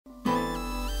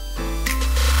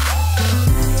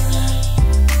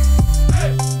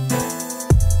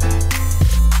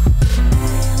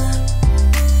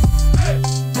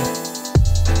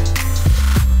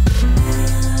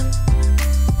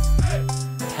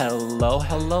Hello,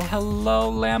 hello, hello,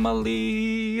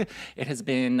 Lamely. It has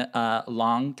been a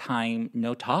long time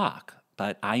no talk,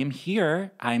 but I am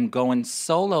here. I'm going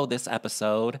solo this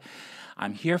episode.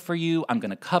 I'm here for you. I'm going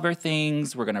to cover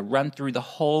things. We're going to run through the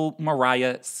whole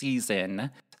Mariah season,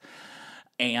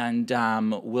 and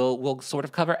we'll sort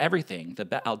of cover everything.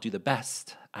 I'll do the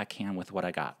best I can with what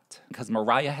I got. Because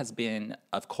Mariah has been,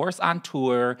 of course, on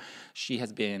tour. She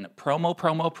has been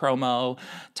promo,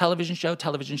 television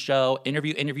show,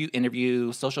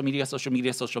 interview, social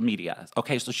media.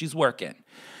 Okay, so she's working.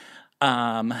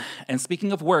 And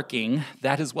speaking of working,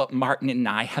 that is what Martin and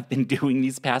I have been doing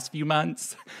these past few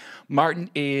months. Martin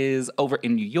is over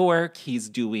in New York. He's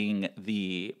doing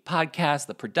the podcast,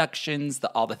 the productions,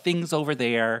 all the things over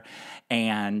there.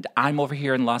 And I'm over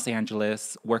here in Los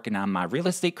Angeles working on my real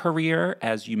estate career,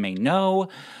 as you may know.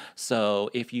 So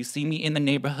if you see me in the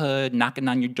neighborhood, knocking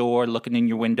on your door, looking in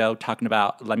your window, talking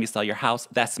about, let me sell your house,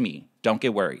 that's me. Don't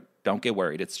get worried. Don't get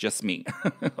worried. It's just me.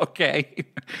 Okay?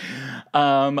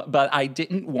 But I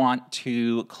didn't want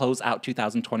to close out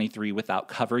 2023 without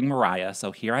covering Mariah.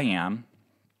 So here I am.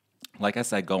 Like I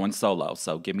said, going solo.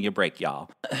 So give me a break,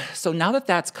 y'all. So now that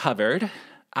that's covered,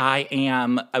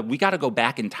 we got to go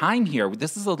back in time here.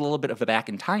 This is a little bit of a back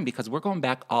in time because we're going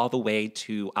back all the way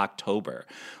to October.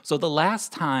 So the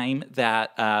last time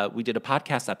that we did a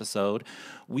podcast episode,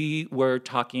 we were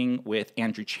talking with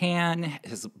Andrew Chan,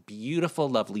 his beautiful,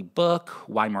 lovely book,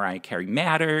 Why Mariah Carey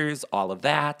Matters, all of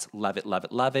that. Love it, love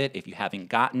it, love it. If you haven't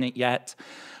gotten it yet,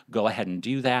 go ahead and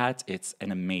do that. It's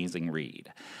an amazing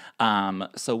read.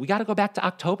 So we got to go back to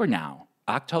October now.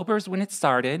 October is when it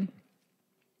started.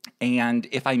 And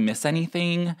if I miss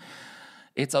anything,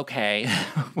 it's okay.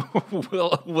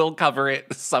 We'll cover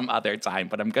it some other time,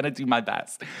 but I'm going to do my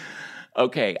best.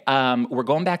 Okay, we're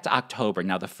going back to October.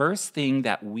 Now, the first thing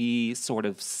that we sort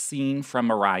of seen from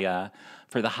Mariah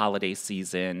for the holiday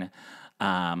season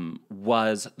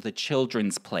was the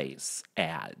Children's Place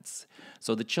ads.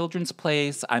 So the Children's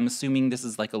Place, I'm assuming this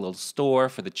is like a little store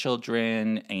for the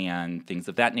children and things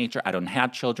of that nature. I don't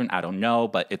have children, I don't know,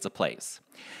 but it's a place.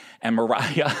 And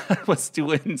Mariah was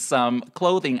doing some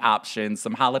clothing options,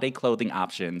 some holiday clothing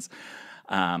options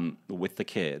with the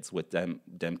kids, with them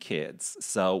kids.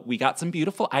 So we got some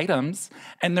beautiful items,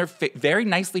 and they're very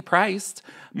nicely priced.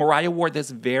 Mariah wore this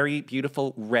very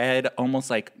beautiful red, almost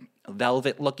like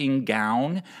velvet-looking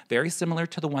gown, very similar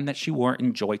to the one that she wore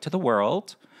in Joy to the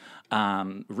World.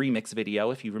 Remix video,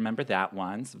 if you remember that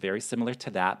one. It's very similar to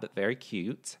that, but very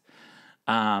cute.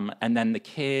 And then the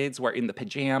kids were in the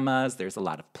pajamas. There's a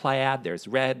lot of plaid. There's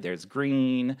red. There's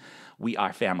green. We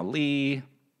are family.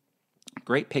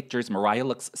 Great pictures. Mariah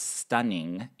looks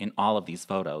stunning in all of these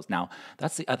photos. Now,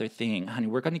 that's the other thing. Honey,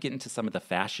 we're going to get into some of the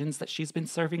fashions that she's been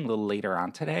serving a little later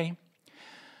on today.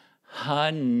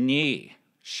 Honey,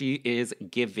 she is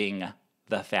giving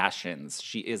the fashions.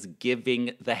 She is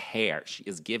giving the hair. She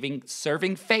is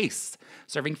serving face,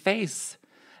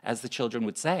 as the children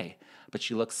would say. But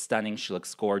she looks stunning. She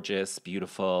looks gorgeous,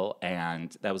 beautiful,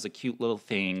 and that was a cute little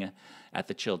thing at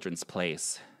the Children's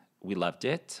Place. We loved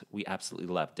it. We absolutely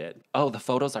loved it. Oh, the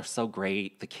photos are so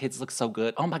great. The kids look so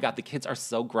good. Oh, my God, the kids are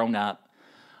so grown up.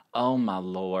 Oh, my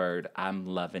Lord. I'm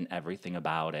loving everything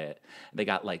about it. They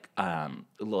got, like,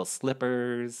 little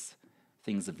slippers,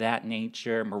 things of that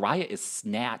nature. Mariah is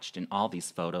snatched in all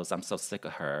these photos. I'm so sick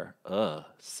of her. Ugh,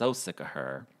 so sick of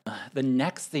her. The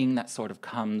next thing that sort of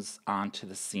comes onto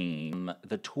the scene,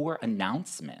 the tour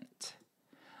announcement.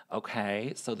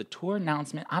 Okay, so the tour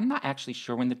announcement, I'm not actually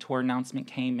sure when the tour announcement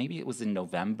came. Maybe it was in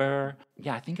November.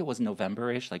 Yeah, I think it was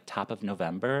November-ish, like top of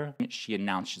November. She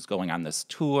announced she's going on this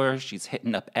tour. She's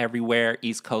hitting up everywhere,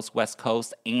 East Coast, West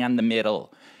Coast, and the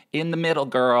middle. In the middle,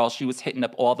 girl. She was hitting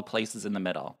up all the places in the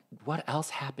middle. What else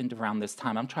happened around this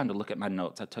time? I'm trying to look at my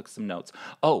notes. I took some notes.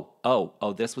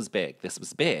 Oh, this was big.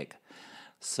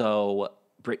 So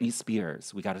Britney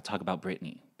Spears, we got to talk about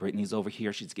Britney. Britney's over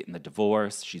here. She's getting the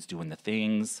divorce. She's doing the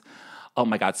things. Oh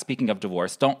my God, speaking of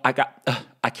divorce, I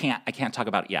can't talk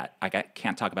about it yet.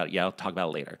 Can't talk about it yet. I'll talk about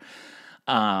it later.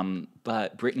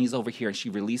 But Britney's over here and she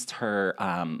released her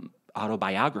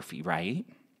autobiography, right?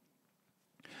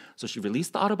 So she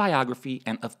released the autobiography,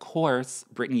 and of course,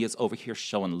 Britney is over here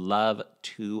showing love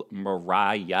to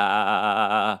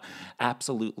Mariah.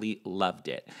 Absolutely loved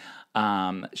it.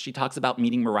 She talks about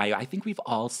meeting Mariah. I think we've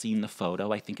all seen the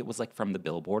photo. I think it was like from the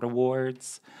Billboard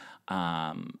Awards.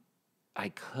 I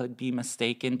could be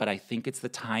mistaken, but I think it's the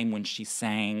time when she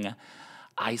sang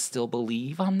I Still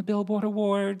Believe on the Billboard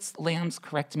Awards. Lambs,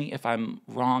 correct me if I'm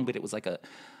wrong, but it was like a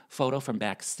photo from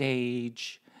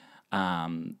backstage.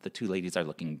 The two ladies are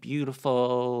looking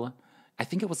beautiful. I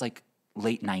think it was like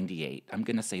late 98. I'm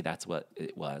going to say that's what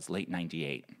it was, late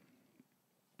 98.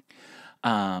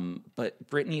 But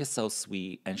Brittany is so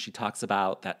sweet, and she talks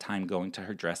about that time going to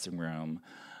her dressing room.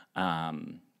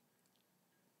 Um,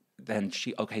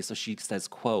 so she says,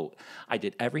 quote, "I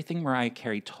did everything Mariah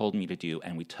Carey told me to do,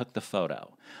 and we took the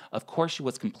photo. Of course, she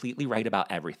was completely right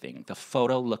about everything. The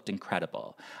photo looked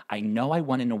incredible. I know I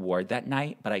won an award that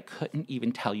night, but I couldn't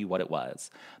even tell you what it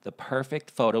was. The perfect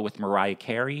photo with Mariah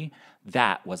Carey,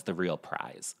 that was the real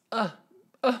prize."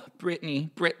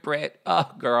 Brittany, Brit,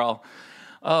 oh, girl,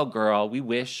 we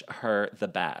wish her the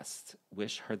best.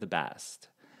 Wish her the best.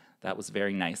 That was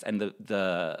very nice. And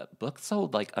the book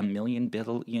sold like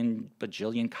 1,000,000,000,000,000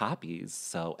 bajillion copies.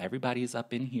 So everybody's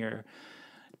up in here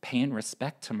paying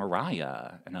respect to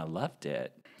Mariah. And I loved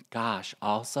it. Gosh,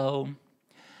 also,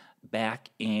 back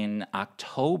in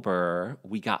October,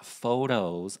 we got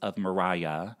photos of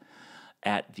Mariah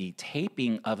at the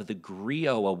taping of the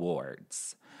Griot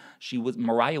Awards.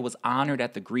 Mariah was honored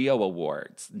at the Griot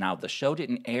Awards. Now the show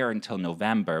didn't air until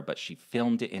November, but she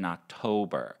filmed it in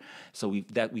October. So we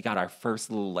got our first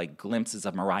little like glimpses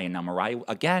of Mariah. Now Mariah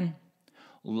again,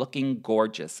 looking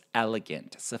gorgeous,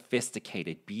 elegant,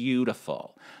 sophisticated,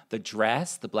 beautiful. The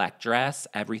dress, the black dress,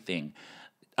 everything.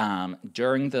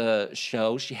 During the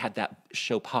show, she had that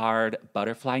chopard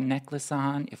butterfly necklace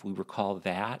on, if we recall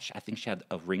that. I think she had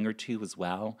a ring or two as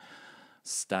well.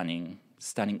 Stunning.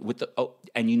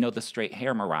 And you know the straight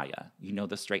hair Mariah.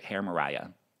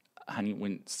 Honey,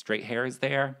 when straight hair is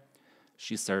there,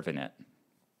 she's serving it.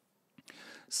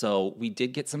 So we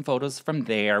did get some photos from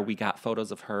there. We got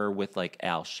photos of her with like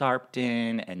Al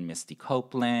Sharpton and Misty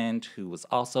Copeland, who was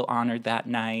also honored that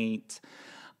night.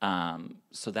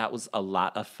 So that was a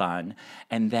lot of fun.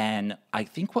 And then I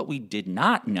think what we did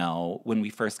not know when we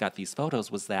first got these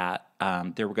photos was that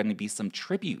there were going to be some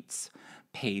tributes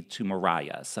paid to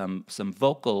Mariah, some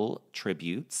vocal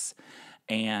tributes.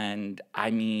 And I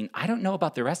mean, I don't know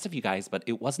about the rest of you guys, but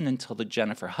it wasn't until the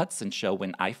Jennifer Hudson show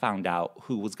when I found out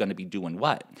who was going to be doing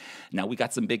what. Now, we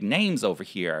got some big names over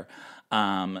here.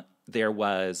 There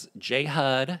was J.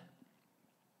 Hud.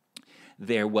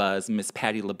 There was Miss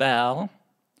Patti LaBelle.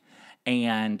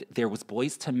 And there was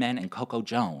Boyz II Men and Coco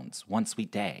Jones, One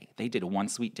Sweet Day. They did a One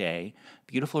Sweet Day.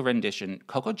 Beautiful rendition.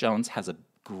 Coco Jones has a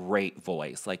great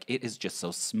voice. Like, it is just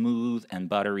so smooth and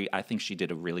buttery. I think she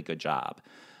did a really good job.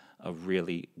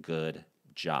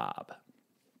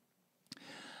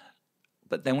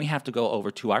 But then we have to go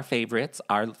over to our favorites.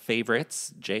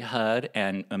 J. Hud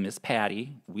and Miss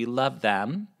Patty. We love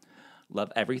them.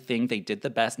 Love everything. They did the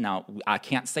best. Now, I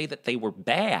can't say that they were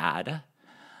bad,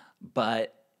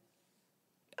 but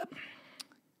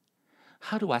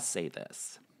how do I say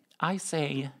this? I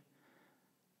say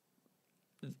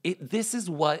this is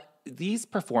what these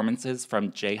performances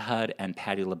from J. Hud and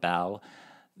Patti LaBelle,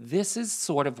 this is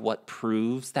sort of what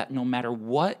proves that no matter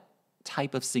what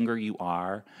type of singer you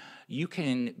are, you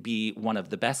can be one of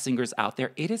the best singers out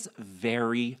there. It is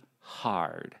very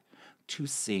hard to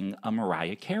sing a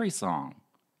Mariah Carey song.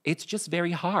 It's just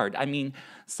very hard. I mean,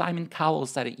 Simon Cowell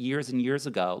said it years and years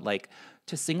ago, like,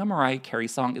 to sing a Mariah Carey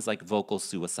song is like vocal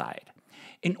suicide.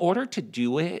 In order to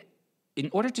do a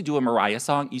Mariah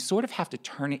song, you sort of have to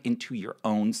turn it into your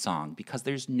own song because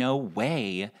there's no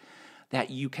way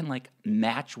that you can like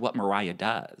match what Mariah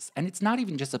does. And it's not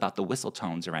even just about the whistle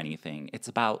tones or anything. It's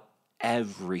about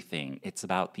everything. It's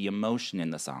about the emotion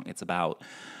in the song. It's about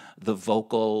the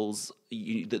vocals,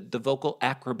 the vocal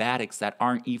acrobatics that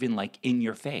aren't even like in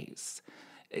your face.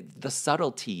 The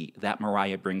subtlety that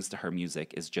Mariah brings to her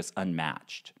music is just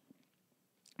unmatched.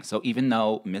 So even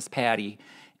though Miss Patty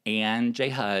and J.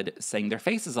 Hud sang their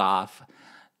faces off,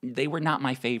 they were not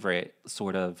my favorite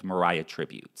sort of Mariah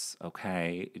tributes,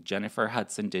 okay? Jennifer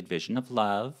Hudson did Vision of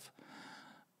Love.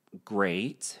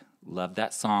 Great. Love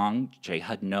that song. J.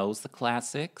 Hud knows the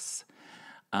classics.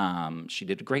 She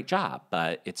did a great job,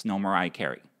 but it's no Mariah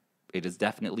Carey. It is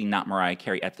definitely not Mariah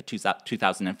Carey at the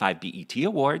 2005 BET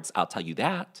Awards. I'll tell you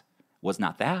that. Was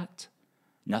not that.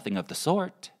 Nothing of the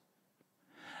sort.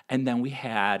 And then we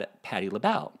had Patti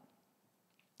LaBelle.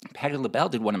 Patti LaBelle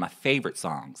did one of my favorite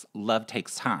songs, Love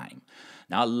Takes Time.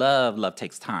 Now, I love Love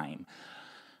Takes Time,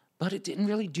 but it didn't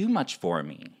really do much for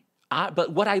me.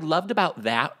 But what I loved about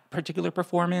that particular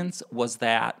performance was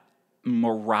that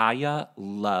Mariah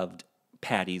loved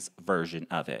Patty's version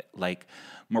of it. Like,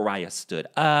 Mariah stood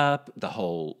up, the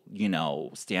whole,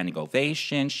 standing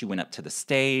ovation. She went up to the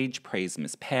stage, praised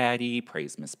Miss Patty,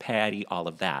 all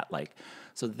of that. Like,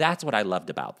 so that's what I loved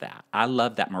about that. I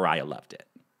love that Mariah loved it.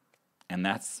 And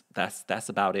that's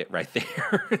about it right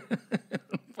there.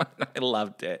 I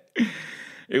loved it.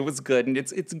 It was good, and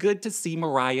it's good to see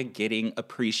Mariah getting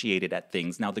appreciated at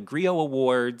things. Now, the Griot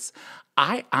Awards,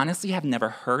 I honestly have never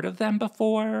heard of them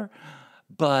before,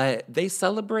 but they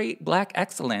celebrate Black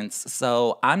excellence.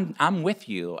 So I'm with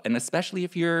you, and especially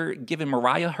if you're giving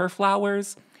Mariah her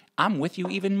flowers, I'm with you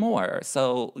even more.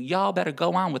 So y'all better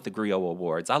go on with the Griot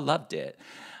Awards. I loved it.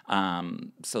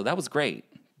 So that was great.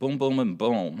 Boom, boom, and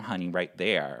boom, honey, right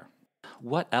there.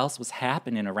 What else was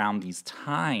happening around these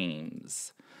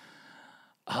times?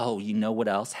 Oh, you know what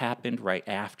else happened right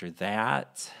after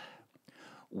that?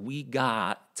 We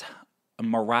got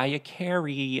Mariah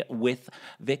Carey with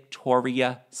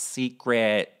Victoria's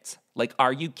Secret. Like,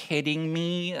 are you kidding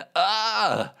me?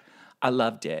 Ugh! I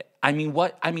loved it. I mean,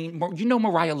 what? I mean, you know,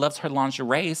 Mariah loves her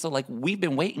lingerie, so like, we've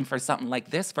been waiting for something like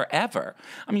this forever.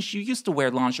 I mean, she used to wear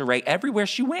lingerie everywhere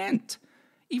she went.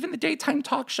 Even the daytime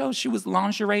talk shows, she was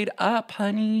lingeried up,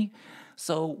 honey.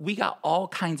 So we got all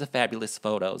kinds of fabulous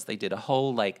photos. They did a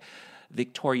whole like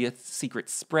Victoria's Secret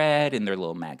spread in their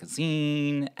little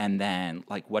magazine, and then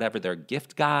like whatever their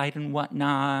gift guide and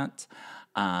whatnot.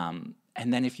 And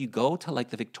then if you go to like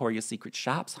the Victoria's Secret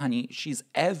shops, honey, she's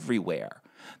everywhere.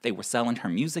 They were selling her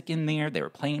music in there. They were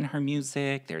playing her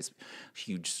music. There's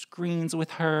huge screens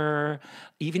with her.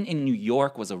 Even in New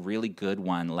York was a really good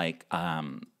one. Like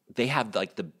they have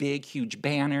like the big, huge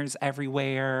banners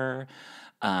everywhere.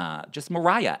 Just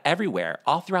Mariah everywhere,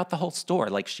 all throughout the whole store.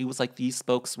 Like she was like the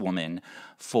spokeswoman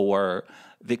for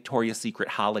Victoria's Secret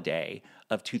holiday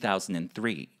of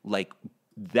 2003. Like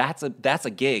that's a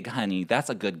gig, honey. That's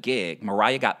a good gig.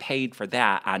 Mariah got paid for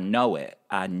that. I know it.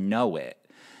 I know it.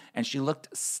 And she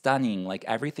looked stunning. Like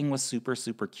everything was super,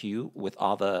 super cute with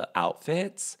all the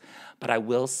outfits. But I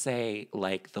will say,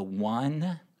 like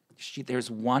there's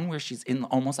one where she's in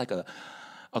almost like a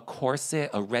corset,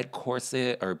 a red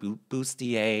corset or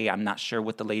bustier. I'm not sure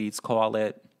what the ladies call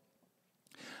it.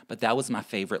 But that was my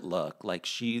favorite look. Like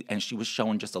she was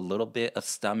showing just a little bit of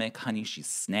stomach. Honey, she's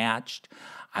snatched.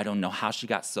 I don't know how she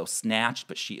got so snatched,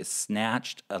 but she is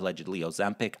snatched. Allegedly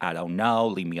Ozempic. I don't know.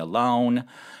 Leave me alone.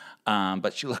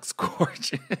 But she looks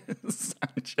gorgeous.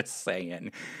 I'm just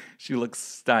saying, she looks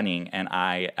stunning, and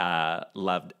I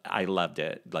loved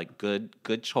it. Like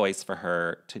good choice for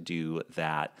her to do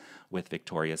that with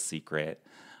Victoria's Secret.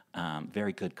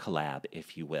 Very good collab,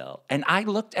 if you will. And I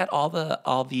looked at all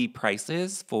the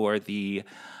prices for the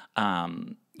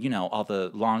all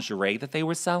the lingerie that they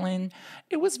were selling.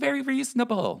 It was very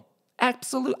reasonable.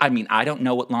 Absolutely. I mean, I don't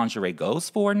know what lingerie goes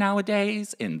for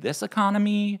nowadays in this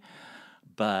economy,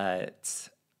 but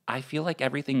I feel like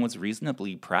everything was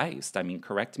reasonably priced. I mean,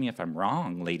 correct me if I'm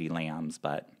wrong, Lady Lambs,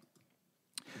 but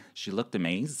she looked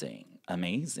amazing.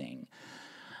 Amazing.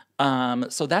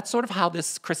 So that's sort of how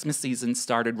this Christmas season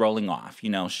started rolling off.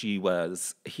 You know, she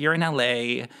was here in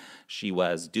LA. She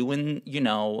was doing,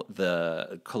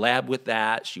 the collab with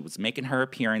that. She was making her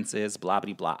appearances, blah,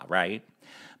 blah, blah, right?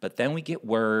 But then we get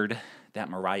word that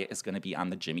Mariah is going to be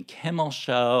on the Jimmy Kimmel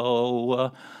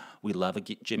show. We love a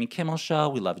Jimmy Kimmel show.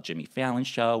 We love a Jimmy Fallon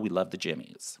show. We love the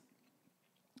Jimmys.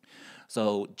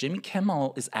 So Jimmy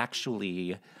Kimmel is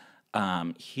actually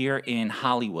here in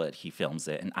Hollywood. He films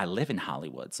it, and I live in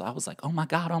Hollywood. So I was like, oh my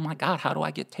God, how do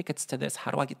I get tickets to this? How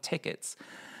do I get tickets?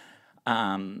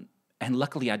 And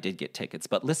luckily I did get tickets.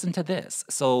 But listen to this.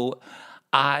 So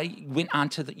I went on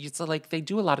to they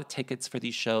do a lot of tickets for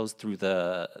these shows through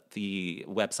the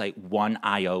website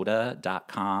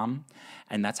oneiota.com,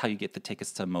 and that's how you get the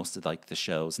tickets to most of like the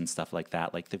shows and stuff like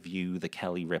that, like The View, the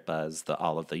Kelly Ripas,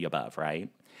 all of the above, right?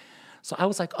 So I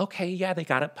was like, okay, yeah, they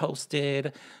got it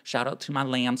posted. Shout out to my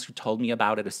lambs who told me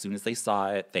about it as soon as they saw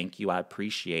it. Thank you, I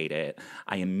appreciate it.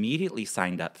 I immediately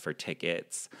signed up for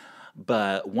tickets.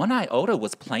 But One Iota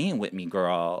was playing with me,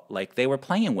 girl. Like, they were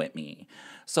playing with me.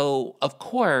 So, of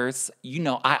course,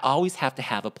 I always have to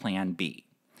have a plan B.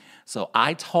 So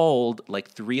I told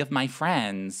like 3 of my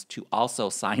friends to also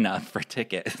sign up for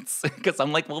tickets because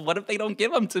I'm like, well, what if they don't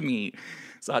give them to me?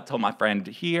 So I told my friend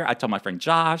here, I told my friend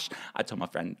Josh, I told my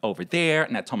friend over there,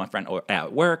 and I told my friend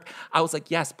at work. I was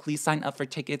like, yes, please sign up for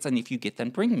tickets, and if you get them,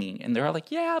 bring me. And they're all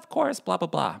like, yeah, of course, blah, blah,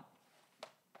 blah.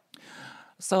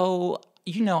 So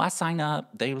I sign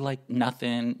up. They were like,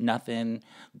 nothing,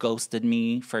 ghosted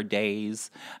me for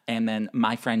days. And then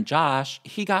my friend Josh,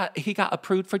 he got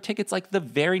approved for tickets like the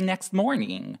very next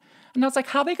morning. And I was like,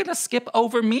 how are they going to skip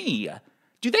over me?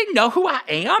 Do they know who I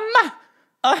am?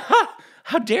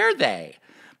 How dare they?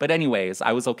 But anyways,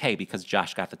 I was okay because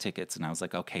Josh got the tickets, and I was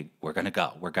like, okay, we're going to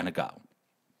go.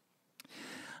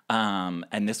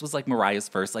 And this was like Mariah's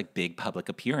first like big public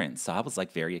appearance. So I was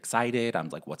like very excited. I'm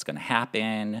like, what's going to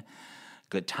happen?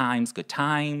 Good times.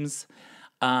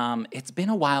 It's been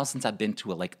a while since I've been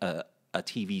to a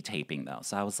TV taping, though.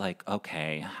 So I was like,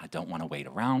 okay, I don't want to wait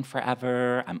around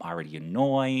forever. I'm already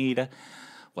annoyed.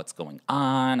 What's going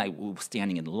on? I was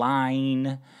standing in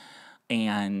line.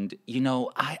 And,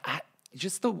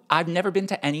 I've never been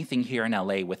to anything here in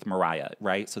LA with Mariah,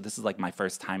 right? So this is like my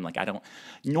first time. Like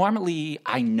normally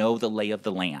I know the lay of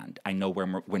the land. I know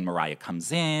when Mariah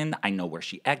comes in, I know where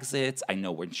she exits, I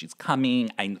know when she's coming.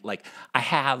 I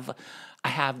have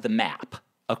the map,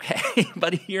 okay?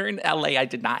 But here in LA, I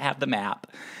did not have the map.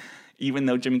 Even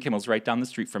though Jimmy Kimmel's right down the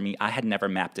street from me, I had never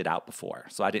mapped it out before.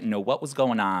 So I didn't know what was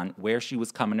going on, where she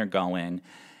was coming or going,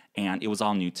 and it was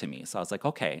all new to me. So I was like,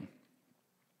 okay.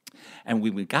 And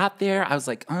when we got there, I was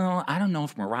like, oh, I don't know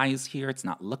if Mariah's here. It's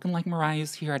not looking like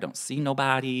Mariah's here. I don't see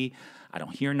nobody. I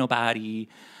don't hear nobody.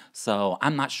 So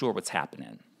I'm not sure what's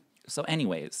happening. So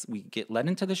anyways, we get let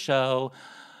into the show.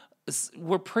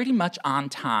 We're pretty much on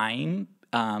time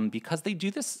because they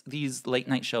do these late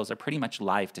night shows are pretty much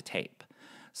live to tape.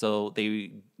 So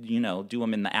they, do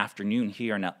them in the afternoon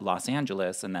here in Los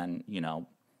Angeles. And then,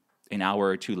 an hour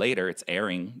or two later, it's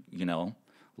airing,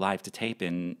 live to tape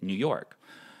in New York.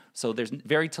 So there's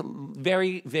very,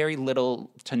 very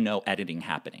little to no editing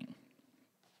happening.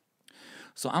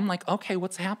 So I'm like, okay,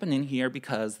 what's happening here?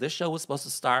 Because this show was supposed to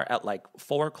start at like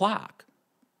 4 o'clock.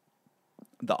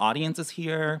 The audience is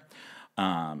here.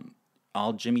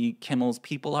 All Jimmy Kimmel's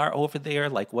people are over there.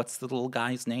 Like, what's the little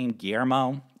guy's name?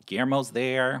 Guillermo. Guillermo's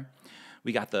there.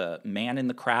 We got the man in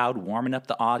the crowd warming up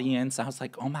the audience. I was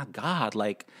like, oh my God,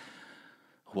 like,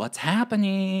 what's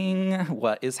happening?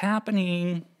 What is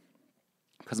happening?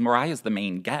 Because Mariah's the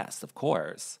main guest, of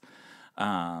course.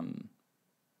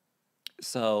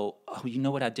 So, you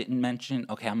know what I didn't mention?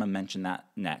 Okay, I'm going to mention that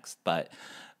next. But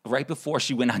right before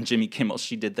she went on Jimmy Kimmel,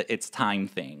 she did the It's Time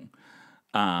thing.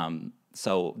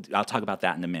 So I'll talk about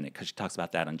that in a minute because she talks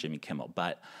about that on Jimmy Kimmel.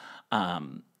 But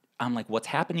I'm like, what's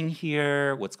happening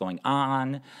here? What's going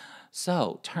on?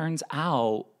 So turns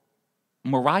out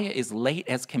Mariah is late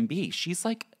as can be. She's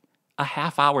like a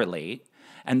half hour late.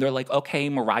 And they're like, okay,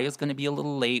 Mariah's going to be a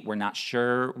little late. We're not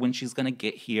sure when she's going to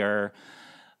get here.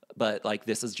 But, like,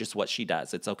 this is just what she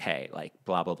does. It's okay. Like,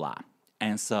 blah, blah, blah.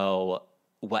 And so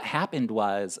what happened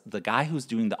was the guy who's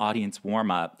doing the audience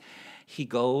warm-up, he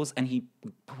goes and he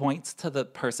points to the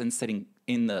person sitting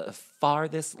in the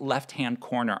farthest left-hand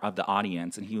corner of the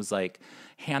audience. And he was like,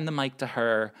 hand the mic to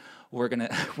her. We're gonna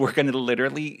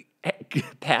literally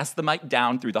pass the mic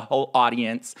down through the whole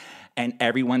audience, and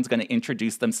everyone's going to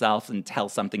introduce themselves and tell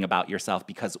something about yourself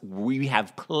because we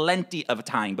have plenty of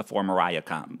time before Mariah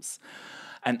comes.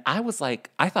 And I was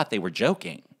like, I thought they were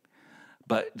joking,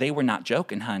 but they were not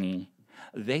joking, honey.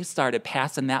 They started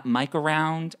passing that mic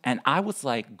around, and I was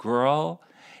like, girl,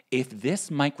 if this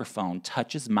microphone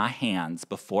touches my hands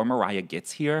before Mariah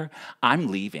gets here, I'm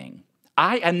leaving.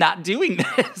 I am not doing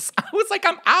this. I was like,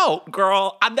 I'm out,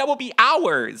 girl. That will be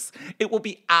hours. It will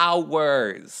be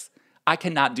hours. I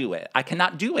cannot do it. I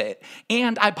cannot do it.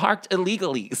 And I parked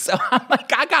illegally. So I'm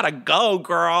like, I gotta go,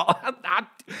 girl. I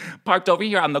parked over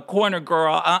here on the corner,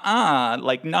 girl.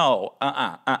 Like, no.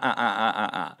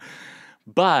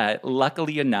 But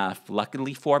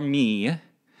luckily for me,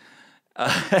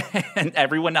 and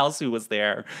everyone else who was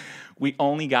there, we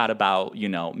only got about,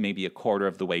 maybe a quarter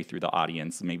of the way through the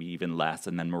audience, maybe even less.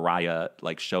 And then Mariah,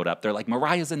 showed up. They're like,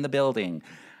 Mariah's in the building.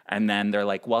 And then they're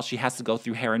like, well, she has to go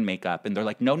through hair and makeup. And they're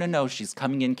like, no, she's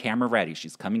coming in camera ready.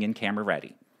 She's coming in camera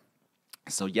ready.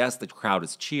 So, yes, the crowd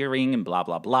is cheering and blah,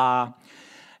 blah, blah.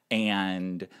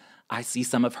 And I see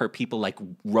some of her people,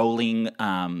 rolling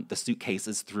the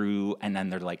suitcases through, and then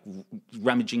they're,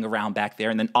 rummaging around back there.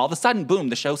 And then all of a sudden, boom,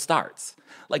 the show starts.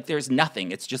 There's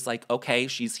nothing. It's just okay,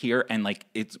 she's here, and,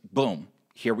 it's boom,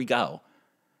 here we go.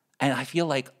 And I feel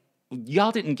like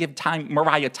y'all didn't give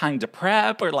Mariah time to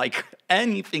prep or,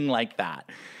 anything like that.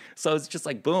 So it's just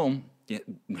boom,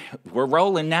 we're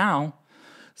rolling now.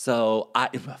 So,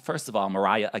 first of all,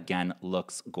 Mariah, again,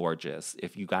 looks gorgeous.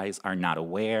 If you guys are not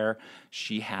aware,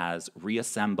 she has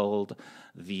reassembled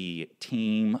the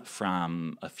team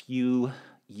from a few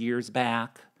years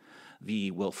back.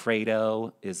 The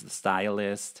Wilfredo is the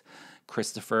stylist.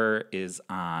 Christopher is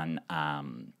on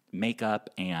makeup,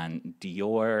 and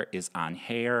Dior is on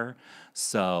hair.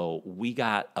 So we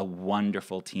got a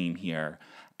wonderful team here,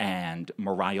 and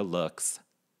Mariah looks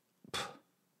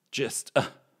just...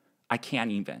 I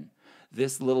can't even.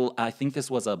 I think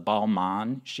this was a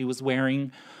balmain she was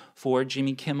wearing for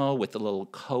Jimmy Kimmel with a little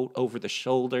coat over the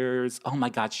shoulders. Oh my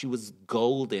God, she was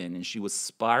golden and she was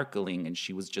sparkling and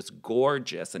she was just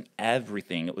gorgeous and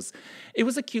everything. It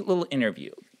was a cute little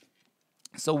interview.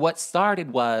 So what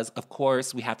started was, of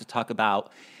course, we have to talk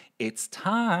about It's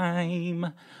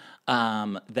Time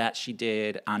that she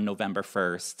did on November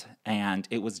 1st. And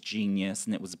it was genius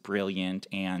and it was brilliant.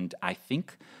 And I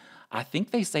think I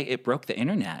think they say it broke the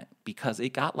internet because it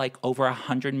got like over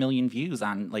 100 million views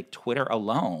on like Twitter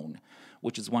alone,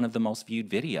 which is one of the most viewed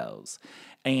videos.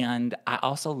 And I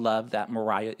also love that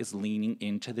Mariah is leaning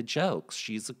into the jokes.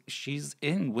 She's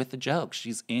in with the jokes.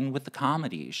 She's in with the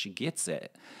comedy. She gets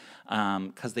it.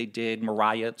 Because they did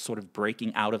Mariah sort of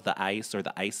breaking out of the ice or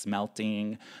the ice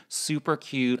melting. Super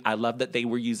cute. I love that they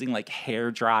were using like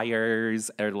hair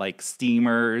dryers or like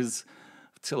steamers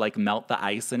to like melt the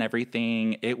ice and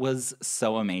everything. It was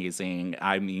so amazing.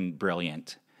 I mean,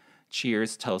 brilliant.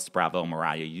 Cheers, toast, bravo,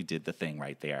 Mariah. You did the thing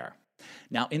right there.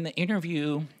 Now, in the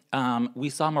interview, we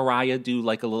saw Mariah do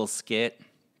like a little skit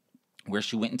where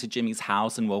she went into Jimmy's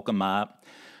house and woke him up.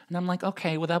 And I'm like,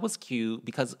 okay, well, that was cute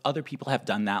because other people have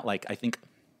done that. Like, I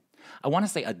want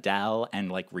to say Adele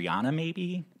and like Rihanna,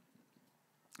 maybe.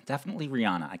 Definitely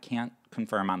Rihanna. I can't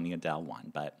confirm on the Adele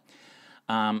one, but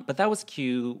that was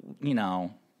cute, you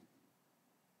know,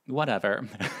 whatever.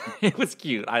 It was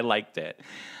cute. I liked it.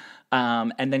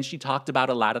 And then she talked about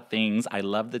a lot of things. I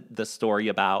love the story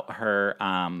about her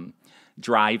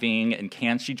driving and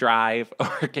can she drive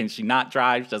or can she not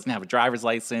drive? She doesn't have a driver's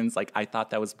license. Like, I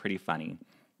thought that was pretty funny.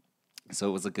 So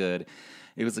it was a good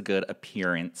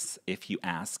appearance, if you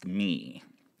ask me.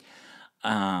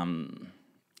 And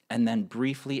then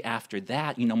briefly after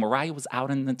that, you know, Mariah was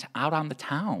out on the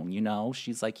town. You know,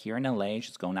 she's like here in LA.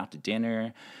 She's going out to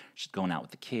dinner. She's going out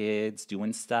with the kids,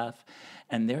 doing stuff.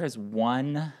 And there is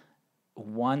one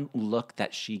look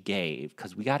that she gave,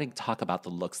 because we got to talk about the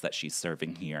looks that she's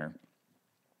serving here.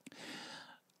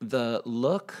 The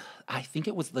look, I think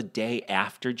it was the day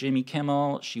after Jimmy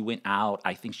Kimmel. She went out.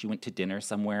 I think she went to dinner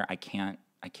somewhere. I can't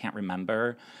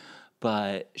remember.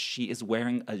 But she is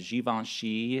wearing a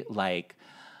Givenchy, like,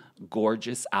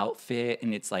 gorgeous outfit,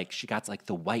 and it's like she got like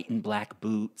the white and black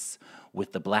boots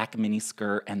with the black mini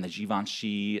skirt and the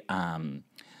Givenchy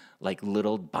like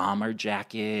little bomber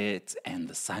jacket and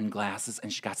the sunglasses,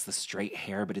 and she got the straight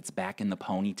hair but it's back in the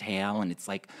ponytail, and it's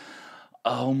like,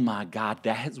 oh my God,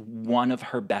 that is one of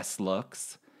her best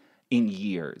looks in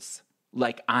years.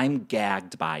 Like, I'm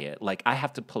gagged by it. Like, I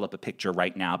have to pull up a picture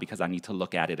right now because I need to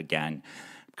look at it again,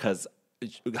 because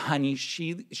honey,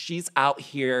 she's out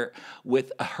here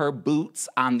with her boots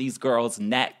on these girls'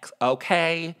 necks,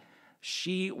 okay?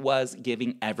 She was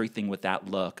giving everything with that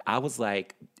look. I was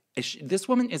like, this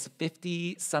woman is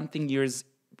 50-something years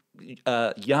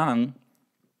young,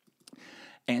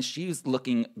 and she's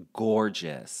looking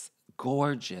gorgeous.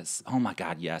 Gorgeous. Oh, my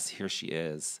God, yes, here she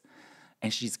is.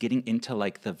 And she's getting into,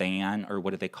 like, the van, or what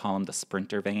do they call them, the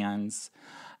Sprinter vans,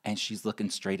 and she's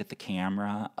looking straight at the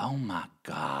camera. Oh, my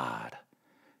God.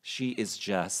 She is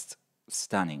just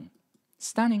stunning.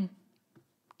 Stunning.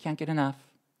 Can't get enough.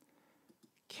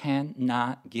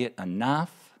 Cannot get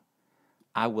enough.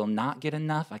 I will not get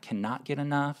enough. I cannot get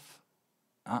enough.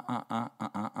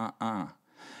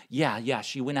 Yeah,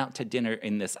 she went out to dinner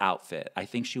in this outfit. I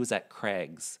think she was at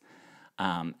Craig's,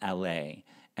 L.A.,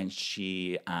 and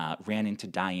she ran into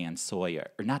Diane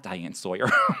Sawyer. Or not Diane Sawyer.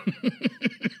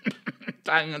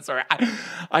 Diane Sawyer.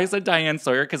 I said Diane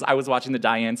Sawyer because I was watching the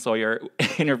Diane Sawyer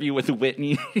interview with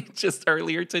Whitney just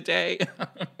earlier today.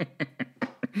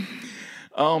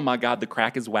 Oh my God, the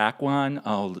crack is whack one.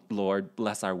 Oh Lord,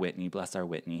 bless our Whitney, bless our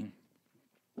Whitney.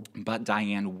 But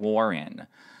Diane Warren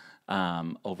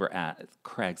over at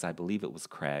Craig's, I believe it was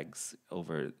Craig's,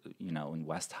 over, you know, in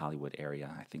West Hollywood area.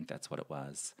 I think that's what it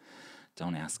was.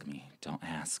 Don't ask me. Don't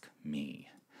ask me.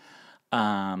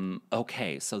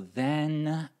 Okay, so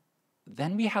then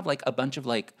we have like a bunch of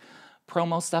like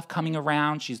promo stuff coming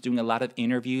around. She's doing a lot of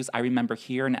interviews. I remember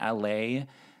here in LA,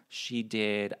 she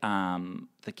did the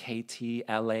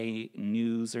KTLA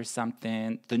news or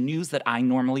something. The news that I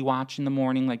normally watch in the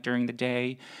morning, like during the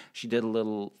day. She did a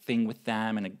little thing with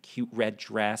them in a cute red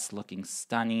dress, looking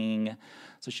stunning.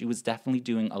 So she was definitely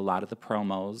doing a lot of the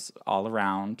promos all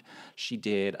around. She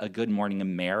did a Good Morning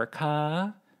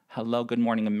America. Hello, Good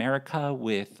Morning America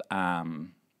with,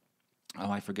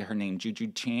 I forget her name,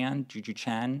 Juju Chen,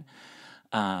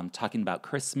 talking about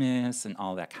Christmas and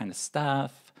all that kind of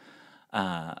stuff.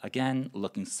 Again,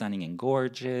 looking stunning and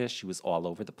gorgeous. She was all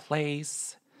over the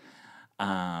place.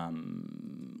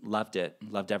 Loved it.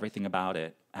 Loved everything about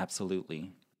it.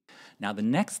 Absolutely. Now, the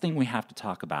next thing we have to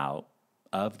talk about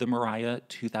of the Mariah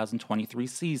 2023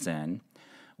 season,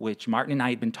 which Martin and I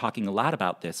had been talking a lot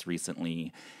about this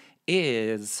recently,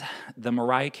 is the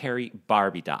Mariah Carey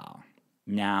Barbie doll.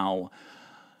 Now,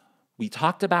 we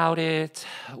talked about it.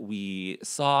 We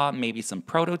saw maybe some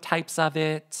prototypes of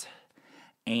it.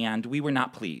 And we were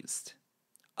not pleased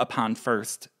upon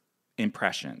first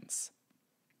impressions.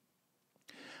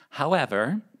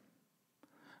 However,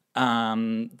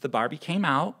 the Barbie came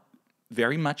out.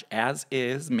 very much as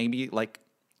is, maybe like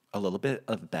a little bit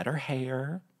of better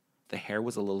hair. The hair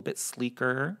was a little bit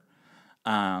sleeker.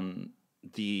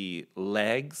 The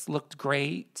legs looked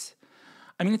great.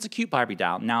 I mean, it's a cute Barbie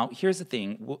doll. Now, here's the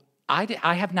thing.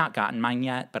 I have not gotten mine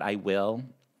yet, but I will.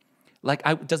 Like,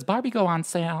 does Barbie go on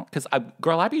sale? Because,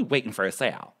 girl, I be waiting for a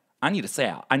sale. I need a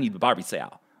sale. I need a Barbie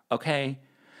sale. Okay?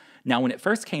 Now, when it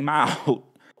first came out,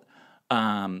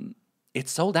 it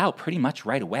sold out pretty much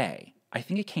right away. I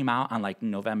think it came out on like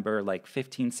November like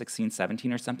 15, 16,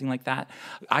 17 or something like that.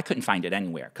 I couldn't find it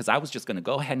anywhere because I was just going to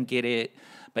go ahead and get it.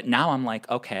 But now I'm like,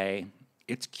 okay,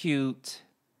 it's cute.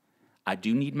 I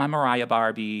do need my Mariah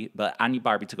Barbie, but I need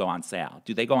Barbie to go on sale.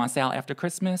 Do they go on sale after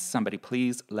Christmas? Somebody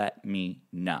please let me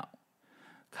know.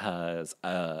 Because,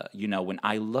 when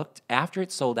I looked, after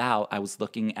it sold out, I was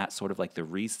looking at sort of like the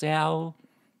resale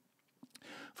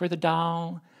for the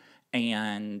doll.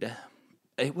 And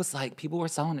it was like, people were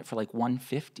selling it for like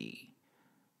 $150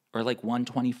 or like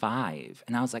 $125.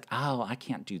 And I was like, oh, I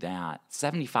can't do that.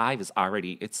 75 is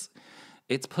already, it's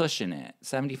pushing it.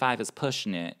 75 is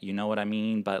pushing it, you know what I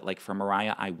mean? But like for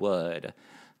Mariah, I would,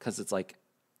 because it's like,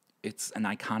 it's an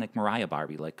iconic Mariah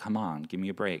Barbie. Like, come on, give me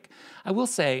a break. I will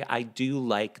say I do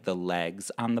like the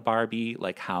legs on the Barbie,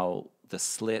 like how the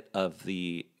slit of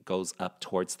the goes up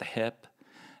towards the hip,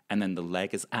 and then the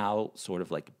leg is out, sort of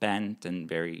like bent and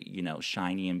very,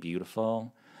 shiny and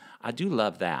beautiful. I do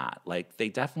love that. Like,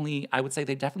 I would say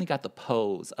they definitely got the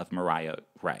pose of Mariah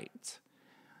right.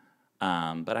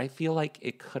 But I feel like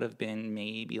it could have been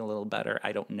maybe a little better.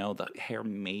 I don't know. The hair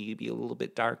may be a little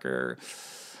bit darker.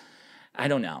 I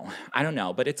don't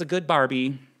know. But it's a good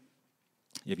Barbie.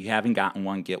 If you haven't gotten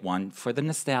one, get one for the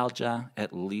nostalgia.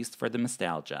 At least for the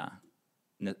nostalgia.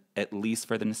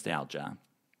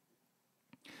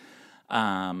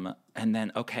 And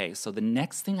then, okay, so the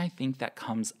next thing I think that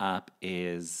comes up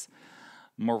is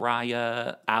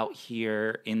Mariah out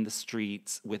here in the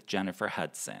streets with Jennifer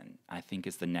Hudson, I think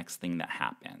is the next thing that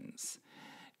happens,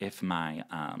 if my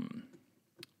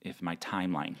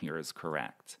timeline here is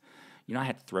correct. I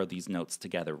had to throw these notes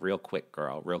together real quick,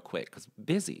 girl, real quick, because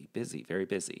busy, very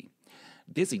busy.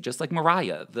 Busy, just like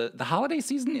Mariah. The holiday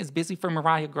season is busy for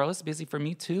Mariah, girl. It's busy for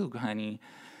me too, honey.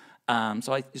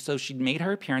 So she made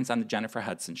her appearance on the Jennifer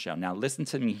Hudson show. Now, listen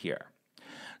to me here.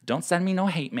 Don't send me no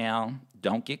hate mail.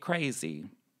 Don't get crazy.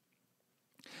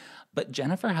 But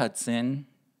Jennifer Hudson,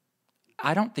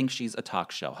 I don't think she's a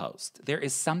talk show host. There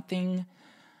is something...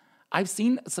 I've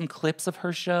seen some clips of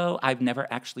her show. I've never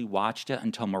actually watched it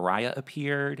until Mariah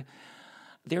appeared.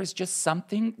 There's just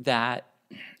something that,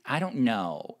 I don't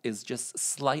know, is just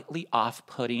slightly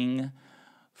off-putting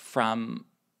from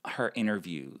her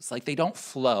interviews. Like, they don't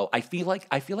flow. I feel like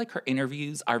her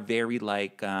interviews are very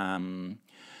like,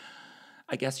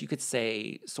 I guess you could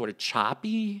say sort of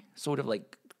choppy, sort of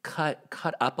like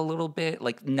cut up a little bit.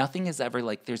 Like, nothing is ever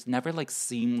like, there's never like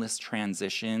seamless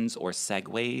transitions or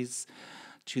segues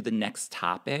to the next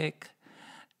topic.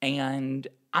 And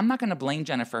I'm not going to blame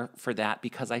Jennifer for that,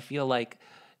 because I feel like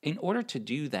in order to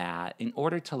do that, in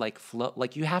order to like flow,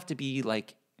 like you have to be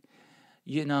like,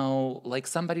 like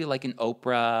somebody like an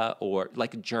Oprah or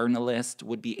like a journalist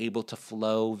would be able to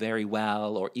flow very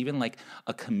well, or even like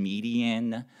a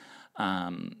comedian.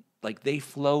 Like they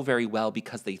flow very well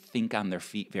because they think on their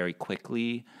feet very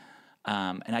quickly.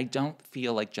 And I don't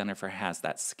feel like Jennifer has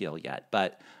that skill yet,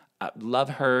 but love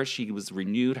her. She was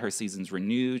renewed. Her season's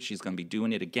renewed. She's going to be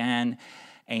doing it again.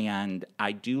 And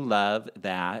I do love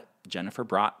that Jennifer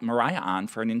brought Mariah on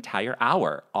for an entire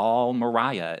hour. All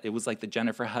Mariah. It was like the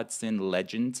Jennifer Hudson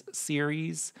Legends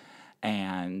series.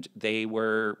 And they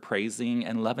were praising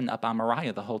and loving up on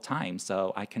Mariah the whole time.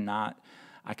 So I cannot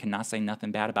say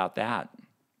nothing bad about that.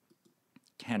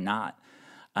 Cannot.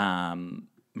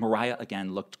 Mariah,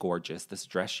 again, looked gorgeous. This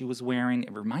dress she was wearing,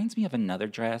 it reminds me of another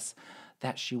dress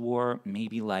that she wore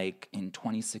maybe like in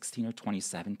 2016 or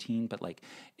 2017, but like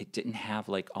it didn't have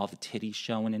like all the titties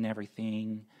showing and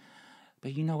everything.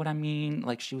 But you know what I mean?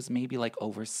 Like she was maybe like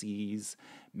overseas,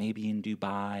 maybe in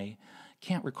Dubai.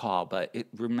 Can't recall, but it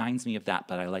reminds me of that.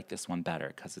 But I like this one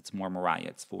better because it's more Mariah.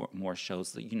 It's for more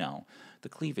shows that, the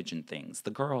cleavage and things. The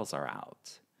girls are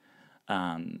out.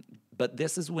 But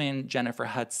this is when Jennifer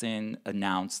Hudson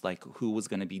announced like who was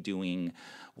going to be doing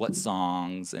what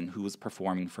songs and who was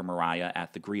performing for Mariah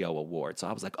at the Griot Awards. So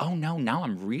I was like, oh no, now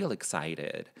I'm real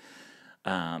excited.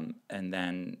 And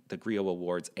then the Griot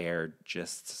Awards aired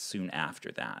just soon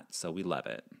after that. So we love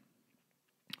it.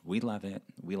 We love it.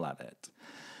 We love it.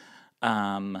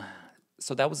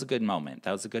 So that was a good moment.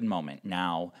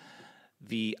 Now,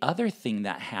 the other thing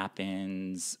that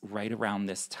happens right around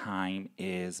this time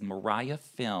is Mariah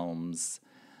films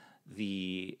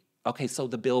the Okay, so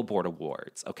the Billboard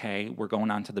Awards, okay? We're going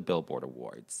on to the Billboard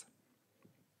Awards.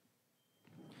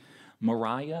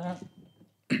 Mariah,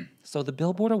 so the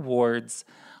Billboard Awards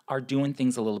are doing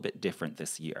things a little bit different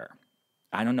this year.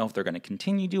 I don't know if they're going to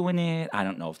continue doing it. I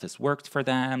don't know if this worked for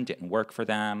them, didn't work for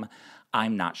them.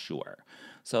 I'm not sure.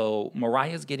 So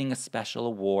Mariah's getting a special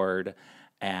award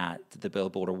at the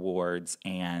Billboard Awards,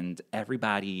 and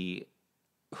everybody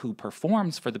who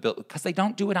performs for the bill, because they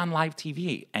don't do it on live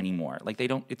TV anymore. Like they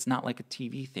don't, it's not like a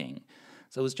TV thing.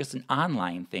 So it was just an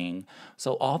online thing.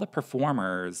 So all the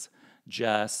performers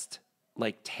just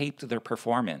like taped their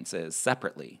performances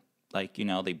separately. Like,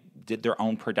 they did their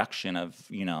own production of,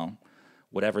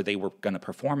 whatever they were going to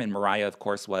perform. And Mariah, of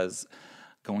course, was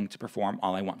going to perform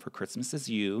All I Want for Christmas Is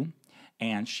You.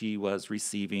 And she was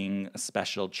receiving a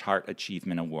special chart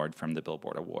achievement award from the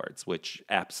Billboard Awards, which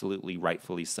absolutely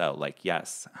rightfully so. Like,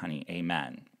 yes, honey,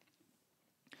 amen.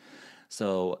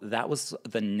 So that was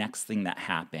the next thing that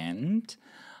happened,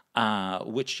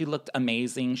 which she looked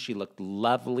amazing. She looked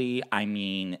lovely. I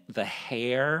mean, the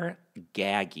hair,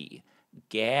 gaggy.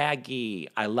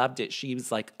 I loved it. She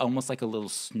was like almost like a little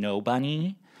snow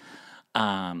bunny.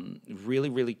 Really,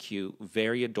 really cute,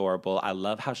 very adorable. I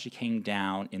love how she came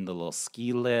down in the little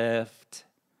ski lift.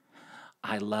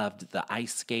 I loved the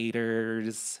ice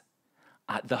skaters.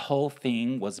 The whole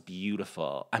thing was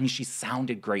beautiful. I mean, she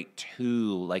sounded great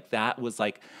too. Like that was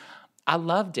like, I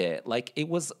loved it. Like it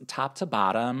was top to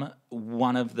bottom,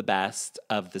 one of the best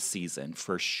of the season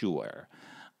for sure.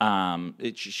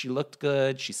 She looked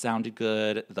good. She sounded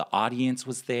good. The audience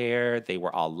was there. They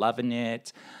were all loving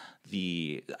it.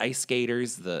 The ice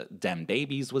skaters, the Dem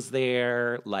Babies was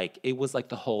there. Like, it was like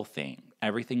the whole thing.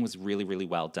 Everything was really, really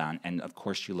well done. And, of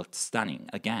course, she looked stunning.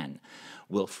 Again,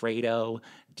 Wilfredo,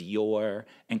 Dior,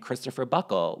 and Christopher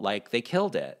Buckle, like, they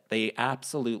killed it. They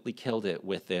absolutely killed it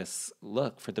with this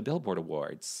look for the Billboard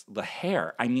Awards. The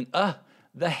hair, I mean,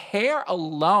 the hair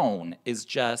alone is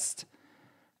just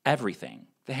everything.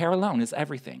 The hair alone is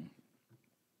everything.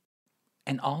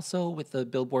 And also with the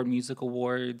Billboard Music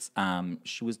Awards,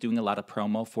 she was doing a lot of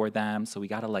promo for them. So we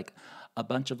got a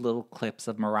bunch of little clips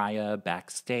of Mariah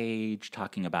backstage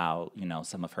talking about,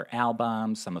 some of her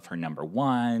albums, some of her number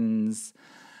ones.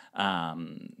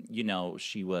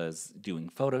 She was doing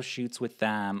photo shoots with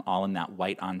them, all in that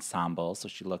white ensemble. So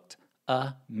she looked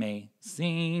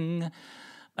amazing.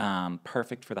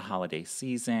 Perfect for the holiday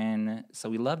season.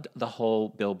 So we loved the whole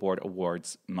Billboard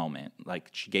Awards moment. Like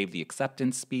she gave the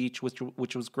acceptance speech,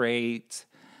 which was great.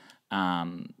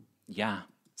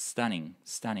 Stunning.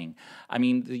 I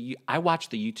mean, I watched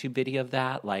the YouTube video of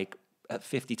that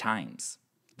 50 times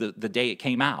the day it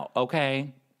came out.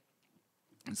 Okay.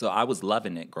 So I was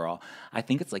loving it, girl. I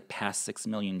think it's past 6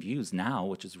 million views now,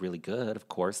 which is really good. Of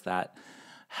course, that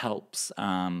helps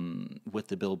with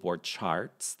the Billboard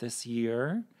charts this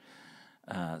year.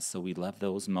 So we love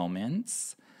those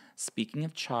moments. Speaking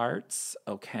of charts,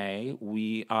 okay,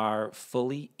 we are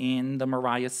fully in the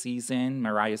Mariah season.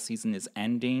 Mariah season is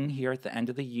ending here at the end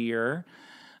of the year.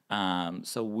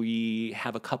 So we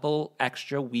have a couple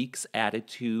extra weeks added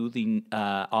to the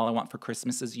All I Want for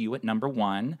Christmas Is You at number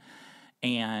 1.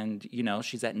 And,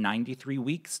 she's at 93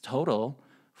 weeks total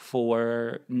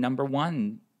for number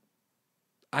 1.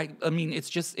 I mean,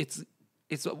 it's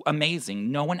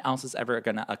amazing. No one else is ever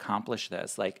going to accomplish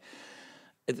this.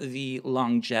 The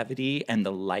longevity and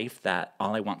the life that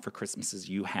All I Want for Christmas Is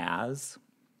You has,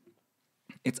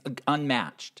 it's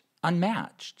unmatched.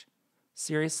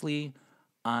 Seriously,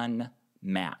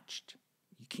 unmatched.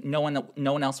 No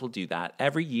one else will do that.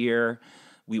 Every year,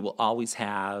 we will always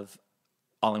have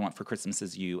All I Want for Christmas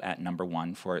Is You at number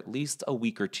 1 for at least a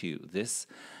week or two. This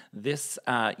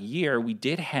year, we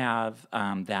did have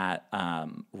that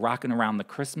Rockin' Around the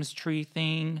Christmas Tree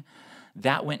thing.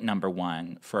 That went number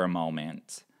 1 for a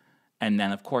moment. And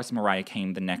then, of course, Mariah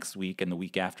came the next week and the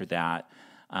week after that.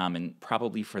 And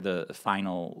probably for the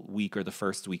final week or the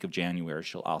first week of January,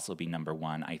 she'll also be number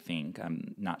 1, I think.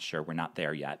 I'm not sure. We're not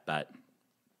there yet, but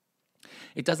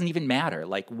it doesn't even matter.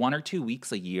 1 or 2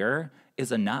 weeks a year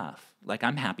is enough.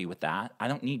 I'm happy with that. I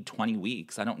don't need 20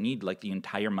 weeks. I don't need the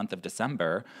entire month of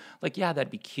December. Yeah, that'd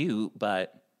be cute,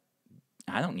 but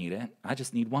I don't need it. I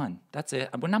just need 1. That's it.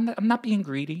 I'm not being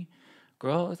greedy.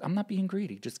 Girl, I'm not being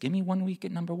greedy. Just give me 1 week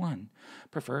at number 1.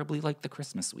 Preferably the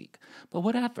Christmas week. But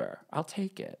whatever. I'll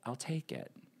take it.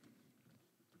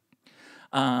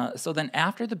 So then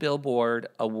after the Billboard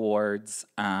Awards,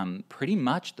 pretty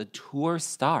much the tour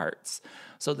starts.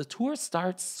 So the tour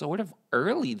starts sort of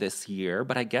early this year,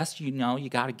 but I guess you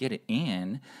got to get it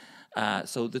in.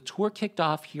 So the tour kicked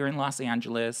off here in Los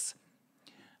Angeles.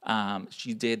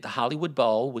 She did the Hollywood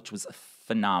Bowl, which was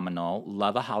phenomenal.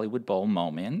 Love a Hollywood Bowl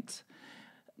moment.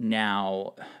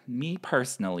 Now, me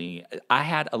personally, I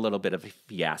had a little bit of a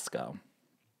fiasco.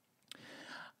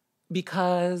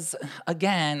 Because,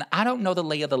 again, I don't know the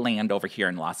lay of the land over here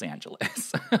in Los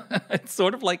Angeles. It's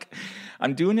sort of like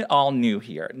I'm doing it all new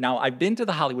here. Now, I've been to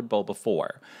the Hollywood Bowl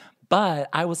before, but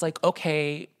I was like,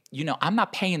 okay, I'm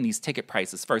not paying these ticket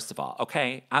prices, first of all,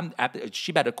 okay?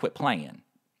 She better quit playing.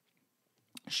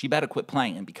 She better quit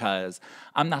playing because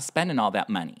I'm not spending all that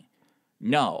money.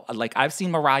 No, like I've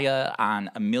seen Mariah on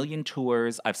a million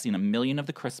tours. I've seen a million of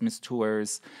the Christmas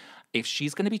tours. If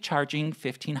she's going to be charging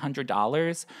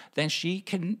 $1,500, then she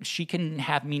can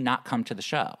have me not come to the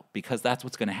show because that's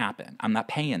what's going to happen. I'm not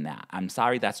paying that. I'm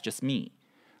sorry, that's just me.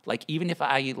 Like even if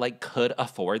I could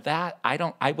afford that, I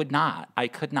could not.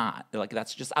 Like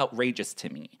that's just outrageous to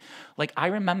me. Like I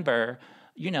remember,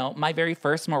 my very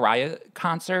first Mariah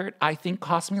concert, I think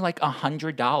cost me like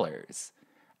 $100.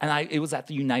 And it was at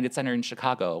the United Center in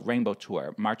Chicago, Rainbow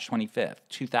Tour, March 25th,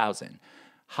 2000.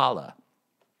 Holla.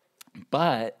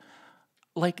 But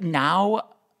like now,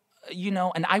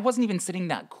 and I wasn't even sitting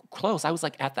that close. I was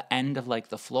like at the end of like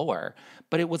the floor,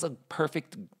 but it was a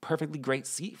perfectly great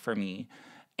seat for me.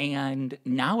 And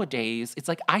nowadays, it's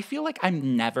like I feel like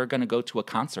I'm never going to go to a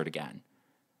concert again.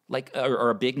 Like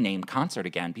or a big name concert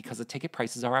again because the ticket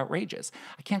prices are outrageous.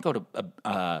 I can't go to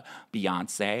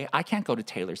Beyonce. I can't go to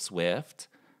Taylor Swift.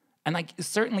 And I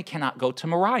certainly cannot go to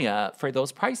Mariah for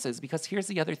those prices because here's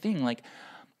the other thing. Like,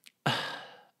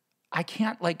 I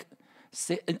can't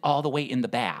sit all the way in the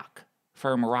back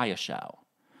for a Mariah show.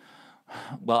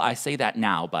 Well, I say that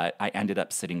now, but I ended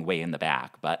up sitting way in the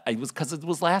back. But it was because it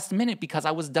was last minute because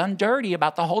I was done dirty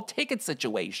about the whole ticket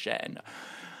situation.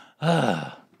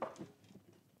 But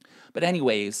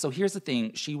anyways, so here's the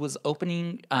thing. She was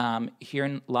opening here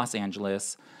in Los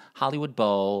Angeles, Hollywood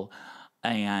Bowl,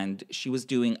 and she was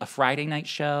doing a Friday night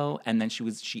show, and then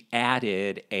she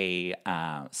added a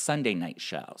Sunday night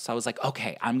show. So I was like,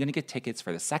 okay, I'm gonna get tickets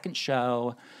for the second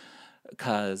show,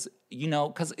 because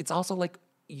it's also like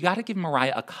you got to give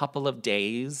Mariah a couple of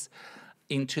days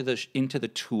into the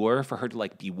tour for her to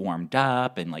be warmed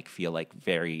up and feel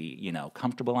very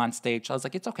comfortable on stage. So I was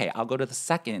like, it's okay, I'll go to the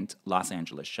second Los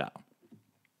Angeles show.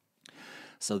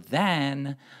 So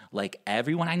then,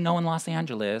 everyone I know in Los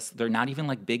Angeles, they're not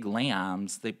even big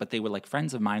lambs, but they were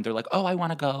friends of mine. They're like, oh, I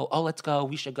want to go. Oh, let's go.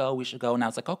 We should go. And I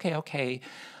was like, okay.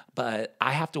 But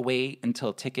I have to wait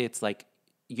until tickets,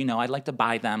 I'd like to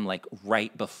buy them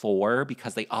right before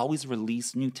because they always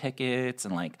release new tickets.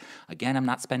 And again, I'm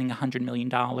not spending $100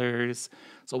 million.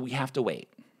 So we have to wait.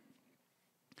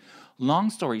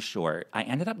 Long story short, I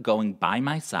ended up going by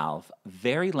myself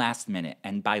very last minute.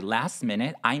 And by last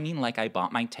minute, I mean I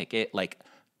bought my ticket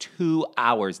 2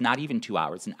 hours, not even 2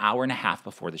 hours, an hour and a half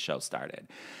before the show started.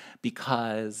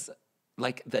 Because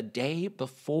the day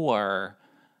before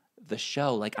the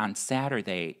show, on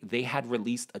Saturday, they had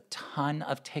released a ton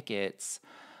of tickets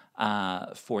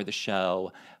for the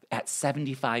show at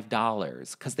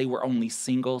 $75 because they were only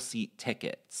single-seat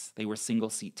tickets. They were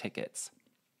single-seat tickets.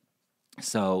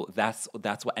 So that's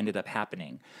what ended up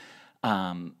happening.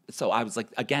 So I was like,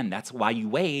 again, that's why you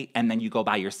wait, and then you go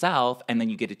by yourself, and then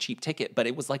you get a cheap ticket. But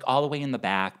it was all the way in the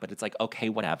back, but it's okay,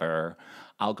 whatever.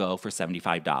 I'll go for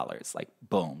 $75.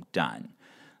 Boom, done.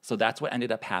 So that's what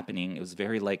ended up happening. It was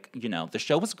very the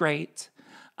show was great.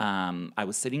 I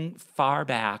was sitting far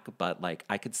back, but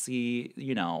I could see,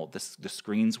 the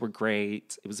screens were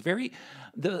great. It was very,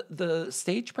 the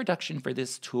stage production for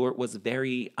this tour was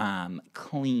very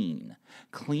clean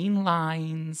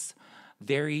lines,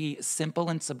 very simple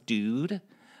and subdued,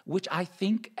 which I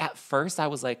think at first I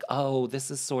was like, oh,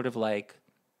 this is sort of it's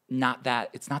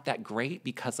not that great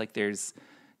because there's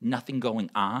nothing going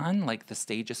on. The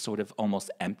stage is sort of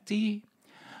almost empty.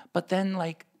 But then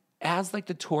as the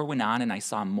tour went on and I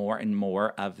saw more and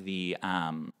more of the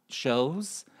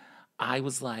shows, I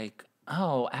was like,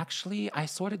 oh, actually, I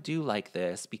sort of do like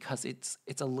this because it's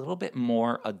a little bit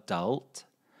more adult.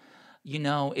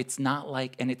 It's not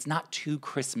and it's not too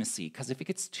Christmassy. Because if it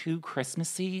gets too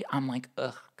Christmassy, I'm like,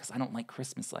 ugh, because I don't like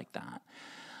Christmas like that.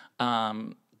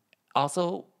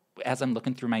 Also, as I'm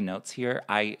looking through my notes here,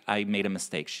 I made a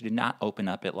mistake. She did not open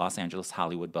up at Los Angeles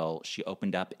Hollywood Bowl. She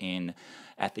opened up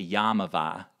at the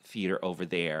Yamava Theater over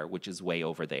there, which is way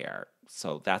over there.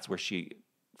 So that's where she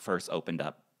first opened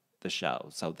up the show.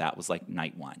 So that was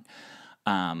night one.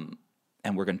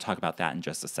 And we're going to talk about that in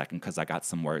just a second because I got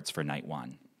some words for night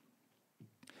one.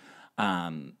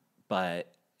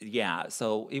 But yeah,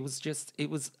 so it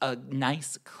was a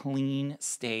nice, clean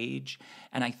stage,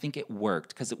 and I think it worked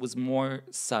because it was more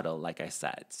subtle, like I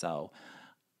said. So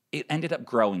it ended up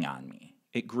growing on me.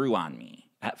 It grew on me.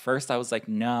 At first, I was like,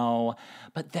 no.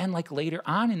 But then, like, later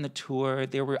on in the tour,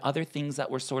 there were other things that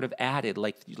were sort of added.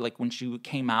 Like when she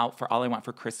came out for All I Want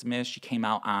for Christmas, she came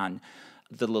out on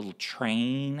the little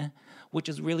train, which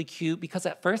is really cute. Because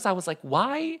at first, I was like,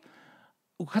 why?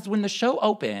 Because when the show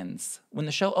opens,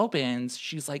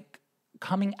 she's like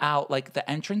coming out, like the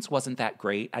entrance wasn't that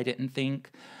great, I didn't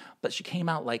think. But she came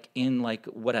out like in like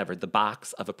whatever, the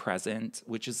box of a present,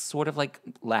 which is sort of like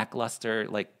lackluster,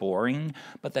 like boring.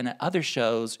 But then at other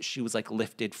shows, she was like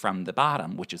lifted from the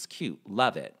bottom, which is cute.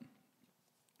 Love it.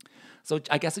 So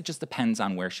I guess it just depends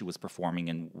on where she was performing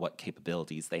and what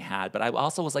capabilities they had. But I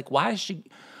also was like, why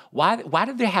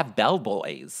did they have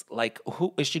bellboys? Like,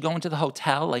 who is she going to the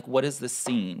hotel? Like, what is this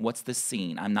scene? What's this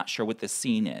scene? I'm not sure what this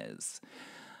scene is.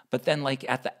 But then like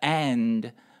at the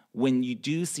end, when you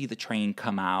do see the train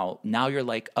come out, now you're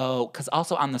like, oh, because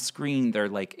also on the screen, they're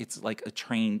like, it's like a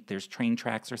train, there's train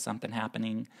tracks or something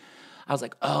happening. I was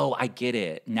like, oh, I get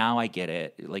it. Now I get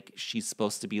it. Like, she's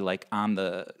supposed to be like on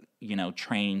the,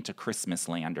 train to Christmas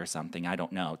Land or something. I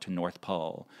don't know, to North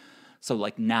Pole. So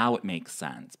like now it makes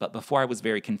sense. But before I was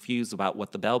very confused about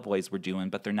what the bellboys were doing,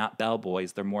 but they're not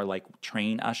bellboys. They're more like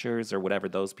train ushers or whatever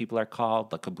those people are called,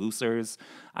 the caboosers.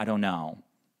 I don't know.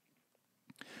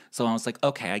 So I was like,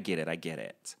 okay, I get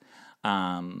it.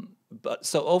 But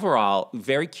so overall,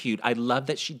 very cute. I love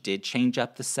that she did change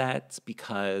up the sets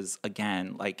because,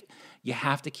 again, like you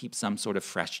have to keep some sort of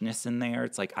freshness in there.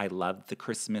 It's like I love the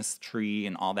Christmas tree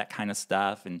and all that kind of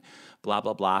stuff and blah,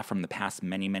 blah, blah from the past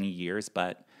many, many years.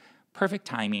 But perfect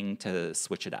timing to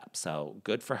switch it up. So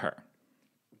good for her.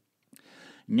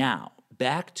 Now,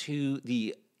 back to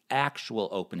the actual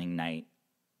opening night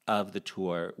of the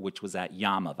tour, which was at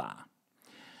Yamava.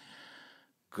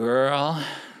 Girl,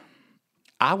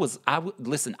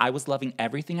 listen, I was loving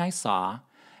everything I saw.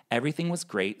 Everything was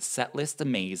great. Set list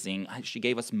amazing. She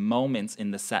gave us moments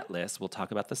in the set list. We'll talk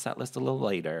about the set list a little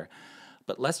later.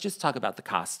 But let's just talk about the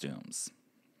costumes.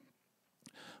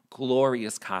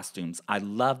 Glorious costumes. I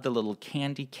love the little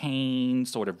candy cane,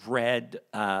 sort of red,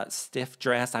 stiff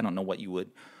dress. I don't know what you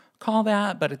would call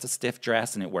that, but it's a stiff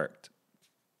dress and it worked.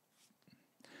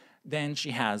 Then she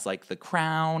has like the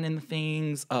crown and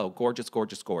things. Oh, gorgeous,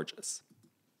 gorgeous, gorgeous.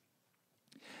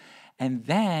 And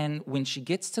then when she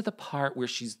gets to the part where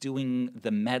she's doing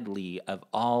the medley of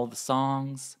all the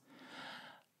songs,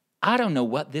 I don't know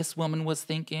what this woman was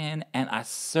thinking, and I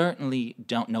certainly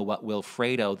don't know what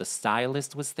Wilfredo, the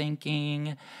stylist, was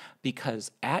thinking,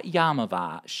 because at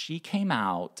Yamava, she came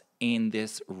out in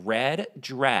this red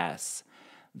dress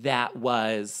that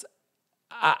was...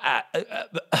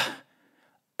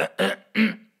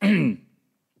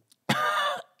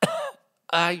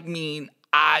 I mean,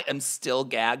 I am still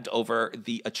gagged over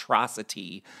the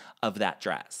atrocity of that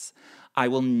dress. I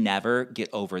will never get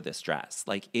over this dress.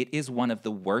 Like, it is one of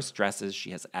the worst dresses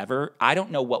she has ever... I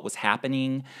don't know what was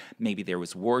happening. Maybe there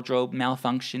was wardrobe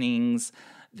malfunctionings.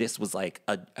 This was like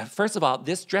first of all,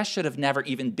 this dress should have never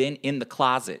even been in the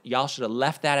closet. Y'all should have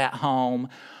left that at home.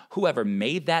 Whoever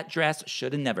made that dress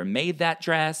should have never made that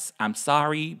dress. I'm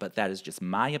sorry, but that is just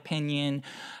my opinion.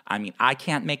 I mean, I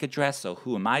can't make a dress, so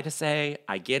who am I to say?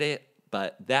 I get it,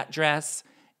 but that dress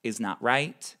is not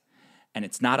right, and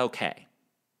it's not okay.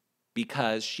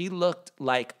 Because she looked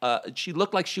like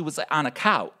she was on a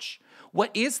couch.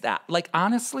 What is that? Like,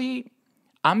 honestly,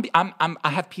 I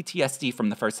have PTSD from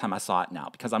the first time I saw it now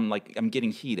because I'm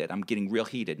getting heated. I'm getting real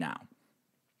heated now.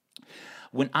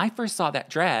 When I first saw that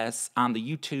dress on the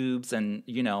YouTubes and,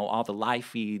 all the live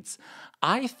feeds,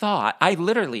 I'm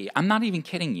not even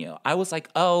kidding you. I was like,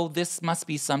 oh, this must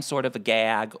be some sort of a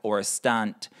gag or a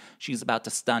stunt. She's about to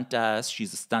stunt us.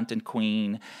 She's a stunting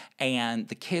queen. And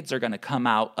the kids are going to come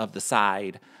out of the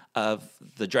side of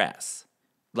the dress.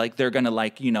 Like, they're going to,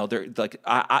 they're like,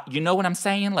 you know what I'm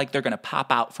saying? Like, they're going to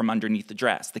pop out from underneath the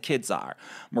dress. The kids are.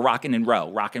 Rock and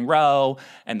row,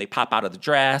 and they pop out of the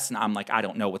dress. And I'm like, I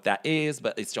don't know what that is,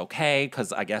 but it's okay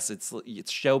because I guess it's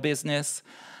show business.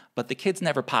 But the kids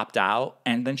never popped out.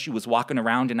 And then she was walking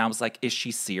around, and I was like, is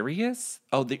she serious?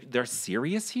 Oh, they're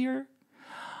serious here?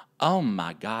 Oh,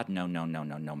 my God. No,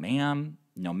 ma'am.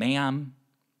 No, ma'am.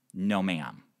 No,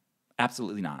 ma'am.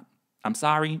 Absolutely not. I'm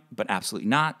sorry, but absolutely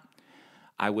not.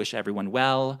 I wish everyone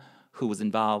well who was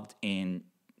involved in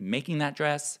making that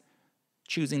dress,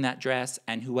 choosing that dress,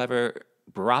 and whoever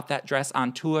brought that dress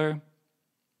on tour.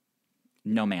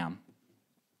 No, ma'am.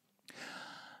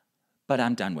 But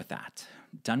I'm done with that.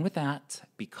 Done with that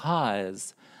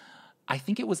because I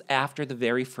think it was after the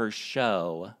very first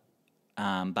show,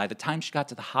 by the time she got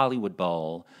to the Hollywood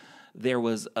Bowl, there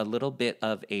was a little bit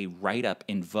of a write-up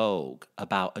in Vogue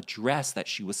about a dress that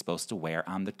she was supposed to wear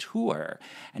on the tour.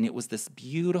 And it was this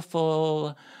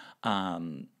beautiful,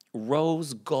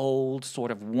 rose gold,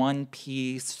 sort of one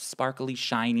piece, sparkly,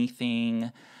 shiny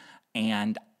thing.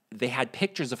 And they had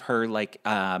pictures of her like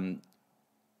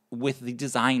with the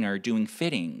designer doing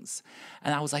fittings.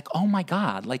 And I was like, oh my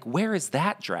God, like, where is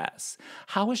that dress?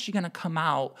 How is she going to come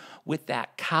out with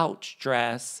that couch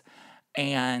dress?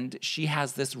 And she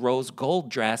has this rose gold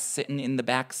dress sitting in the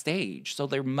backstage. So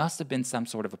there must have been some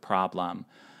sort of a problem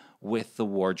with the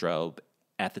wardrobe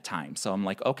at the time. So I'm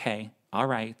like, okay, all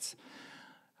right.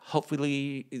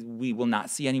 Hopefully we will not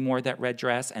see any more of that red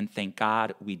dress. And thank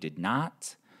God we did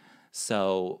not.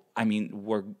 So, I mean,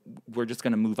 we're just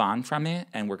going to move on from it,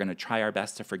 and we're going to try our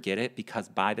best to forget it, because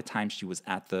by the time she was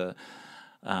at the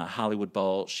Hollywood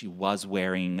Bowl, she was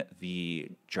wearing the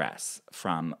dress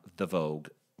from the Vogue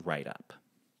write-up.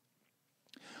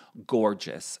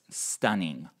 Gorgeous,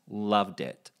 stunning, loved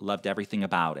it, loved everything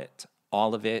about it.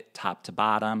 All of it, top to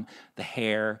bottom, the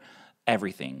hair,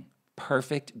 everything.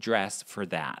 Perfect dress for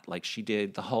that. Like, she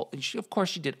did the whole, of course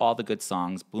she did all the good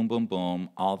songs, boom, boom, boom,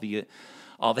 all the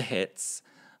hits.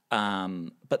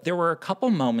 But there were a couple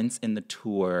moments in the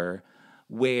tour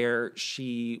where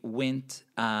she went,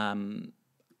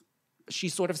 she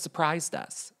sort of surprised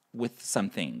us with some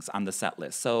things on the set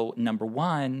list. So number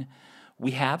one,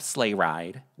 we have Sleigh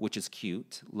Ride, which is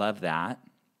cute. Love that.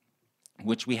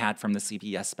 Which we had from the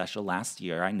CBS special last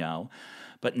year, I know.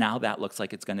 But now that looks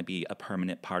like it's going to be a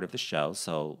permanent part of the show,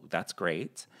 so that's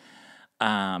great.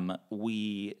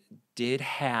 We did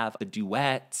have a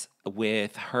duet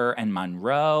with her and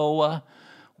Monroe.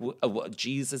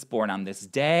 Jesus Born on This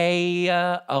Day.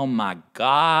 Oh my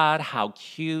God, how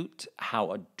cute,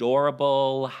 how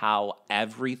adorable, how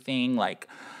everything, like,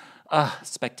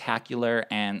 spectacular.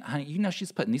 And honey, you know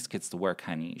she's putting these kids to work,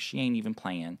 honey. She ain't even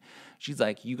playing. She's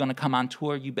like, you gonna come on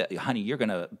tour? You bet, honey, you're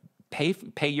gonna pay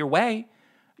your way.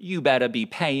 You better be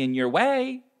paying your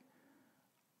way.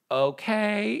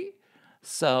 Okay.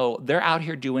 So they're out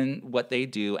here doing what they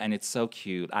do, and it's so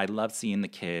cute. I love seeing the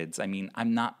kids. I mean,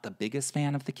 I'm not the biggest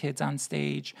fan of the kids on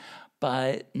stage,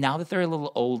 but now that they're a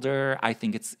little older, I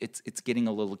think it's getting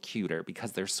a little cuter,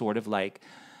 because they're sort of like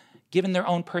giving their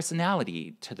own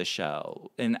personality to the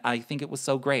show, and I think it was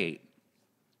so great.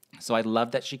 So I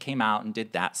love that she came out and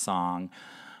did that song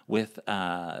with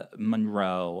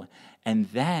Monroe, and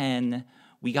then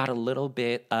we got a little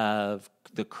bit of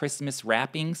the Christmas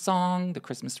wrapping song, the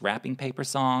Christmas wrapping paper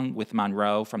song with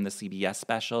Monroe from the CBS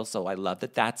special. So I love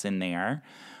that that's in there.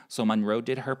 So Monroe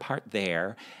did her part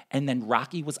there. And then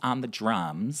Rocky was on the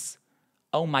drums.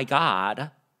 Oh my God.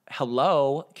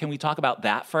 Hello. Can we talk about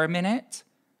that for a minute?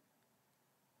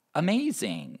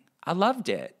 Amazing. I loved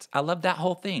it. I loved that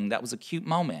whole thing. That was a cute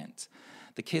moment.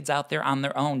 The kids out there on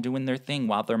their own doing their thing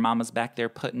while their mama's back there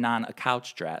putting on a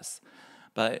couch dress.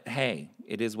 But hey,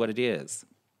 it is what it is.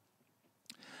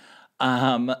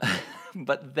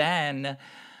 But then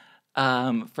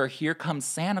for Here Comes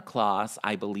Santa Claus,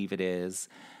 I believe it is,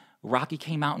 Rocky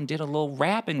came out and did a little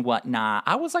rap and whatnot.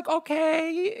 I was like,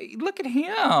 okay, look at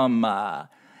him.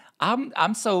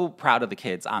 I'm so proud of the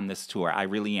kids on this tour. I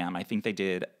really am. I think they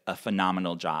did a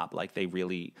phenomenal job. Like, they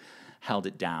really held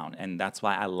it down, and that's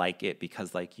why I like it,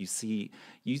 because like you're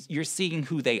seeing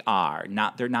who they are.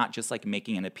 They're not just like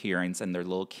making an appearance and they're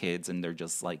little kids and they're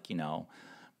just like, you know,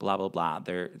 blah blah blah.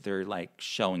 They're like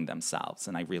showing themselves,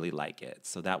 and I really like it.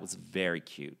 So that was very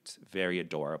cute, very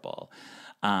adorable.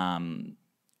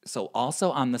 So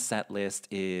also on the set list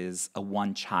is a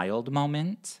one child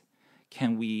moment.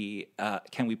 Can we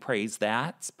praise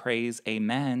that? Praise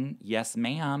amen. Yes,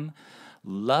 ma'am.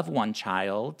 Love one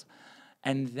child.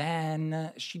 And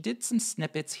then she did some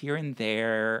snippets here and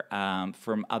there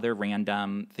from other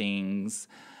random things.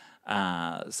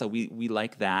 So we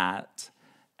like that.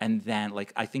 And then,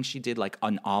 like, I think she did, like,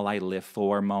 an All I Live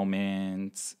For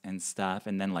moment and stuff.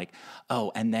 And then, like,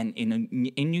 and then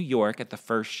in New York at the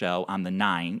first show on the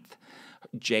 9th,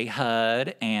 J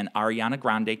Hud and Ariana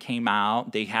Grande came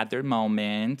out. They had their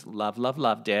moment.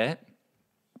 Loved it.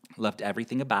 Loved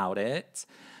everything about it.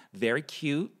 Very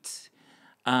cute.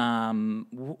 And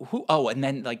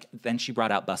then she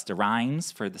brought out Busta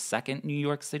Rhymes for the second New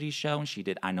York City show, and she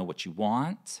did I Know What You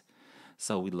Want.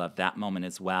 So we love that moment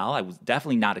as well. I was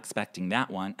definitely not expecting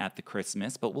that one at the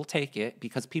Christmas, but we'll take it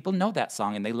because people know that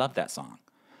song and they love that song.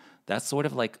 That's sort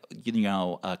of like, you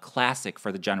know, a classic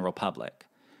for the general public,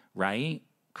 right?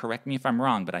 Correct me if I'm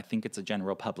wrong, but I think it's a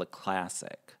general public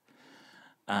classic.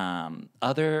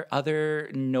 Other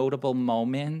notable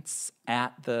moments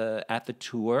at the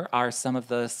tour are some of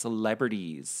the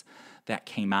celebrities that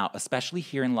came out, especially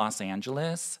here in Los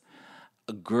Angeles.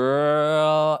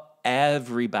 Girl,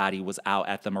 everybody was out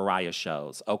at the Mariah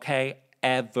shows, okay?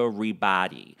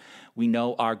 everybody. We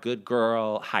know our good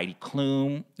girl, Heidi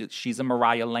Klum. She's a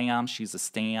Mariah Lamb. She's a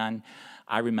stan.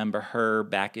 I remember her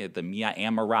back at the Mia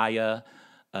and Mariah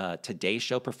Today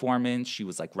Show performance. She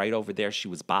was like right over there. She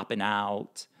was bopping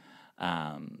out.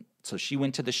 So she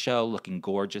went to the show looking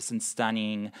gorgeous and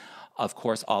stunning. Of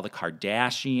course, all the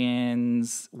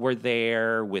Kardashians were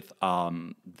there with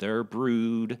their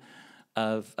brood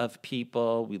of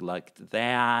people. We liked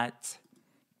that.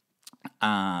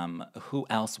 Who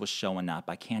else was showing up?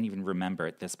 I can't even remember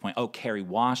at this point. Oh, Kerry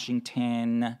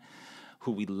Washington,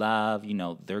 who we love. You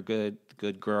know, they're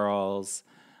good girls.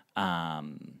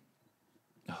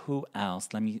 Who else?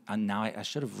 Let me, now I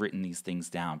should have written these things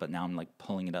down, but now I'm like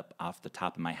pulling it up off the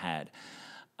top of my head.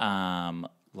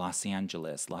 Los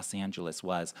Angeles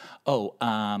was,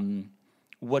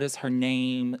 what is her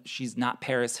name? She's not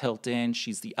Paris Hilton.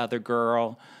 She's the other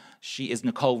girl. She is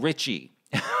Nicole Richie.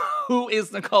 Who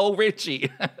is Nicole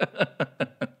Richie?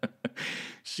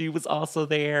 She was also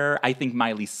there. I think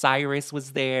Miley Cyrus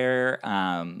was there.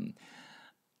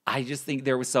 I just think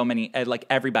there was so many, like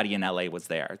everybody in LA was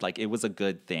there. Like it was a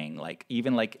good thing. Like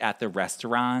even like at the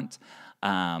restaurant,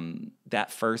 that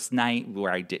first night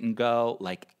where I didn't go,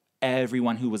 like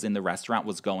everyone who was in the restaurant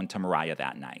was going to Mariah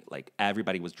that night. Like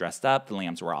everybody was dressed up. The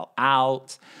Lambs were all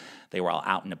out. They were all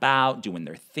out and about doing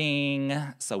their thing.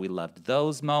 So we loved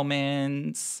those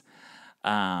moments.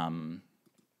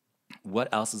 What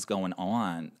else is going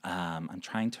on? I'm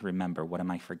trying to remember. What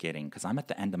am I forgetting? Because I'm at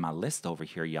the end of my list over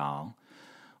here, y'all.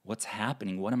 What's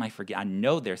happening? What am I forgetting? I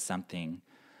know there's something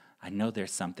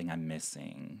I'm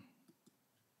missing.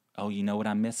 Oh, you know what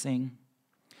I'm missing?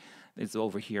 It's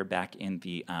over here back in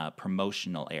the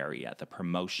promotional area, the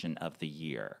promotion of the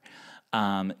year.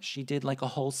 She did like a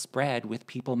whole spread with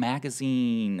People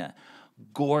Magazine.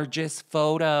 Gorgeous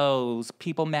photos.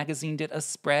 People Magazine did a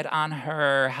spread on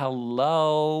her.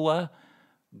 Hello.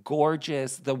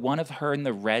 Gorgeous. The one of her in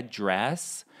the red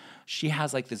dress. She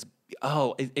has like this,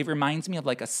 it reminds me of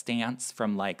like a stance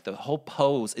from like, the whole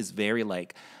pose is very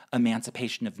like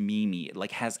Emancipation of Mimi. It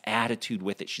like has attitude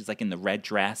with it. She's like in the red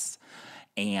dress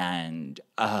and,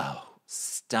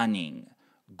 stunning.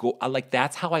 Like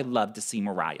that's how I love to see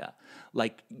Mariah.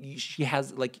 Like she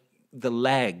has like the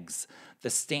legs,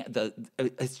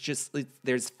 it's just,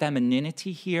 there's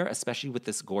femininity here, especially with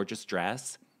this gorgeous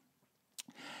dress.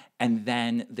 And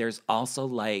then there's also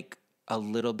like a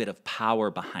little bit of power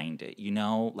behind it, you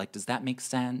know? Like, does that make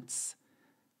sense?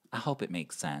 I hope it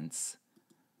makes sense.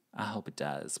 I hope it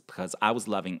does, because I was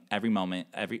loving every moment,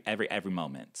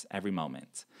 every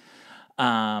moment.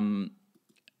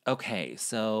 Okay,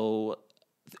 so,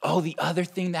 the other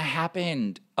thing that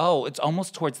happened. It's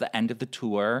almost towards the end of the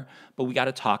tour, but we got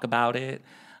to talk about it.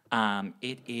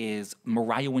 It is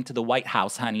Mariah went to the White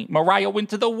House, honey. Mariah went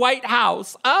to the White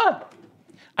House.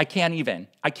 I can't even.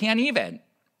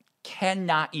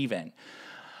 Cannot even.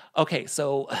 Okay,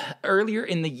 so earlier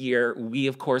in the year, we,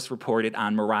 of course, reported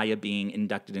on Mariah being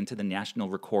inducted into the National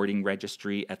Recording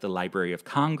Registry at the Library of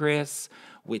Congress,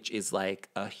 which is like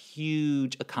a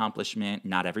huge accomplishment.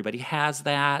 Not everybody has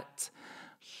that.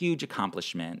 Huge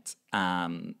accomplishment.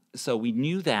 So we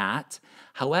knew that.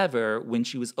 However, when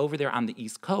she was over there on the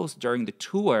East Coast during the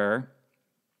tour,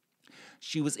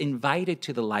 she was invited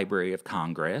to the Library of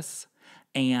Congress.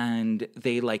 And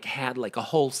they like had like a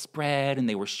whole spread and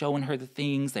they were showing her the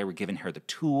things. They were giving her the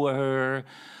tour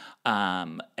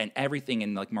and everything.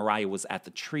 And like Mariah was at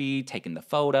the tree taking the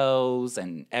photos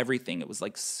and everything. It was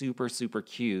like super, super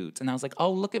cute. And I was like,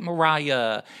 oh, look at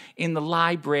Mariah in the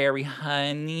library,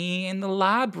 honey, in the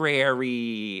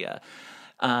library.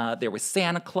 There was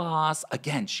Santa Claus.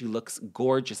 Again, she looks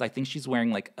gorgeous. I think she's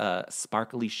wearing like a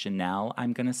sparkly Chanel,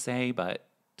 I'm going to say, but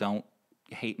don't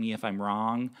hate me if I'm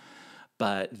wrong.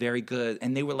 But very good.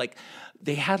 And they were like,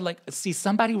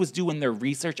 somebody was doing their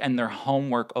research and their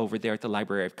homework over there at the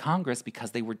Library of Congress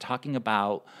because they were talking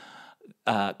about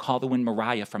Call the Wind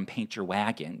Mariah from Paint Your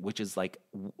Wagon, which is like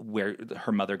where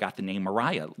her mother got the name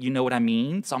Mariah. You know what I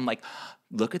mean? So I'm like,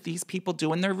 look at these people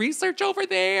doing their research over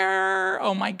there.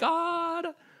 Oh my God.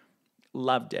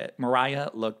 Loved it. Mariah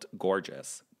looked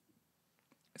gorgeous.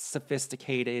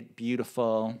 Sophisticated,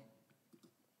 beautiful.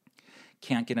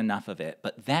 Can't get enough of it.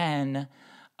 But then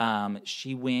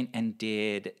she went and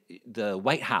did the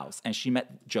White House, and she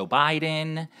met Joe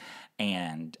Biden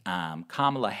and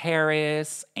Kamala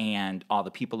Harris and all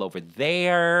the people over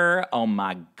there. Oh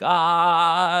my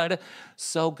God.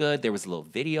 So good. There was a little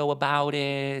video about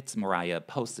it. Mariah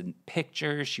posted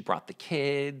pictures. She brought the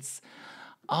kids.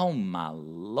 Oh my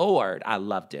Lord. I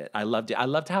loved it. I loved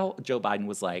how Joe Biden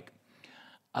was like,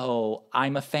 oh,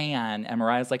 I'm a fan. And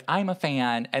Mariah's like, I'm a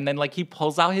fan. And then like he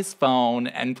pulls out his phone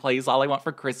and plays All I Want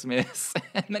for Christmas.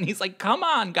 And then he's like, come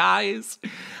on, guys.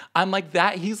 I'm like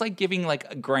that. He's like giving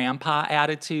like a grandpa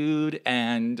attitude.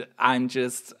 And I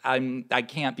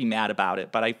can't be mad about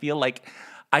it. But I feel like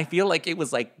it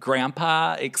was like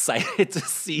grandpa excited to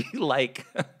see like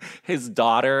his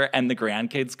daughter and the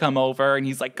grandkids come over. And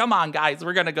he's like, come on, guys,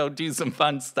 we're going to go do some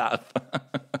fun stuff.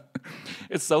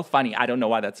 It's so funny. I don't know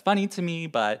why that's funny to me,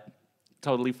 but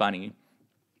totally funny.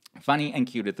 Funny and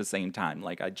cute at the same time.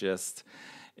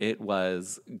 It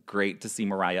was great to see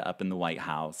Mariah up in the White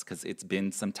House because it's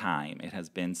been some time. It has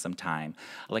been some time.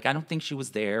 Like, I don't think she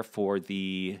was there for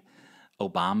the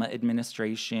Obama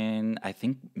administration. I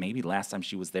think maybe last time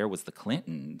she was there was the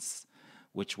Clintons,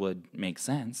 which would make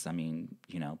sense. I mean,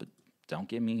 but don't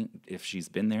get me if she's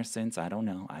been there since. I don't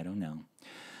know.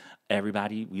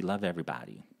 Everybody, we love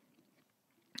everybody.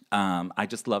 I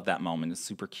just love that moment. It's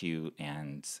super cute,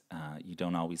 and you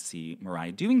don't always see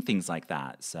Mariah doing things like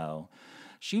that. So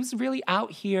she was really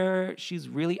out here. She's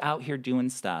really out here doing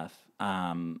stuff.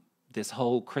 This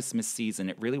whole Christmas season,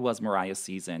 it really was Mariah's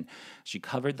season. She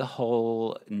covered the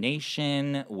whole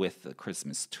nation with the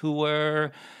Christmas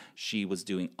tour. She was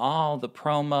doing all the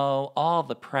promo, all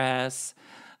the press,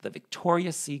 the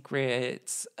Victoria's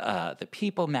Secrets, the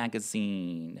People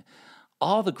magazine,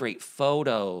 all the great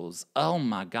photos. Oh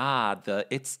my God, the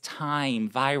It's Time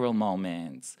viral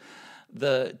moments,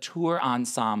 the tour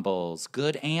ensembles,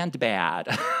 good and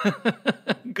bad.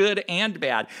 Good and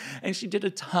bad. And she did a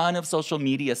ton of social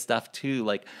media stuff too.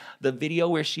 Like the video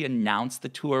where she announced the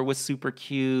tour was super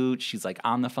cute. She's like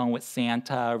on the phone with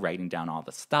Santa, writing down all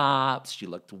the stops. She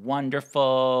looked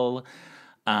wonderful.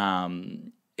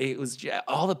 It was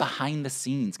all the behind the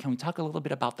scenes. Can we talk a little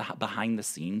bit about the behind the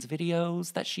scenes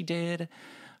videos that she did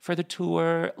for the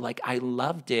tour? Like, I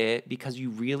loved it because you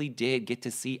really did get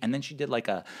to see. And then she did like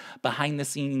a behind the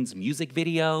scenes music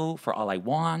video for All I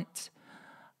Want.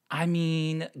 I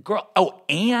mean, girl. Oh,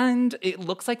 and it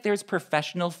looks like there's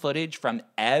professional footage from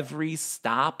every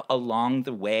stop along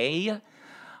the way.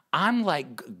 I'm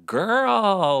like,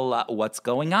 girl, what's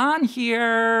going on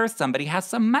here? Somebody has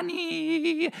some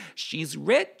money. She's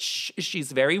rich.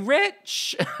 She's very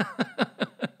rich.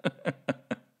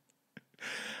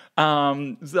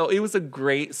 So it was a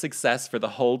great success for the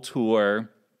whole tour.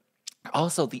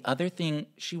 Also, the other thing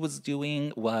she was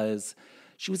doing was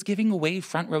she was giving away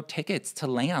front row tickets to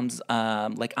lambs,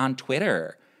 like on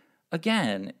Twitter.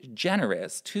 Again,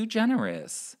 generous, too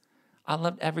generous. I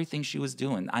loved everything she was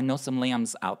doing. I know some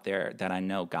lambs out there that I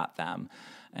know got them.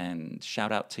 And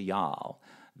shout out to y'all.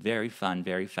 Very fun,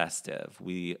 very festive.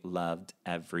 We loved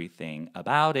everything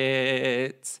about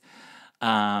it.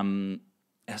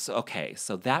 So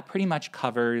that pretty much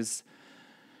covers.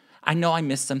 I know I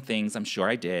missed some things. I'm sure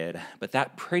I did. But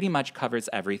that pretty much covers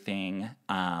everything,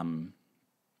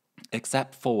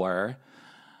 except for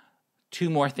two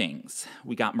more things.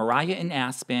 We got Mariah in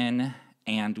Aspen,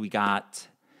 and we got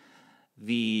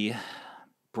the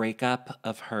breakup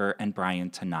of her and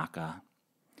Brian Tanaka.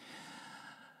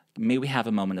 May we have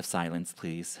a moment of silence,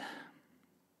 please?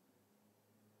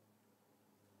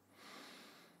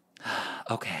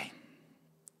 Okay.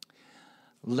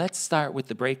 Let's start with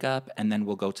the breakup, and then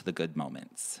we'll go to the good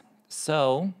moments.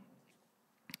 So,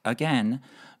 again,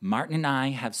 Martin and I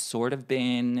have sort of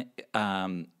been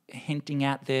hinting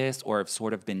at this, or have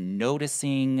sort of been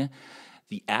noticing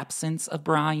the absence of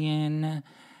Brian.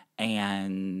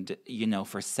 And,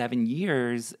 for 7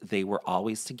 years, they were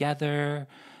always together.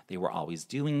 They were always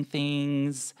doing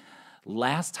things.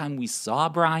 Last time we saw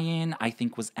Brian, I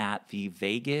think, was at the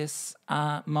Vegas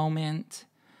moment.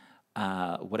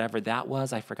 Whatever that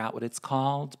was, I forgot what it's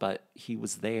called, but he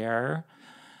was there.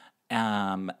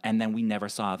 And then we never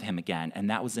saw of him again, and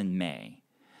that was in May.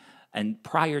 And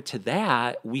prior to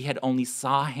that, we'd only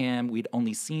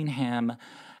seen him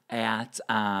at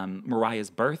Mariah's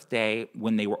birthday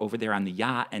when they were over there on the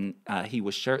yacht, and he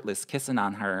was shirtless kissing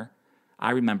on her.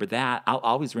 I remember that. I'll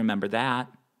always remember that.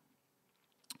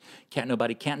 Can't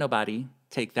nobody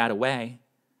take that away.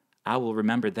 I will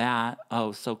remember that.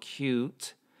 Oh, so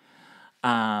cute.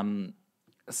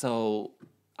 So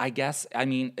I guess,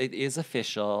 it is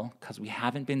official because we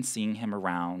haven't been seeing him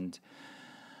around.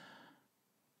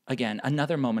 Again,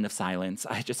 another moment of silence.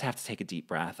 I just have to take a deep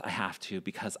breath. I have to,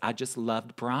 because I just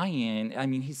loved Brian.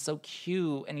 He's so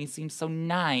cute and he seems so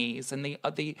nice, and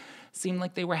they seemed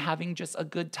like they were having just a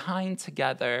good time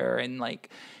together, and like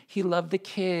he loved the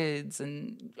kids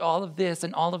and all of this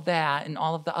and all of that and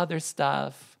all of the other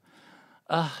stuff.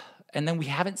 And then we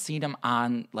haven't seen him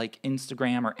on like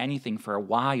Instagram or anything for a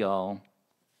while.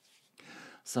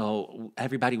 So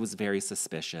everybody was very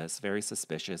suspicious, very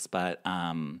suspicious. But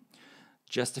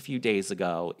just a few days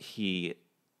ago,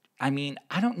 I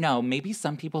don't know, maybe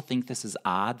some people think this is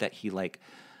odd that he like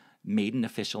made an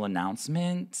official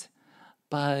announcement,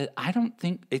 but I don't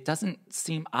think, it doesn't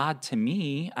seem odd to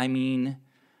me. I mean,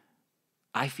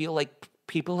 I feel like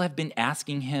people have been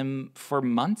asking him for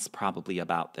months probably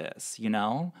about this, you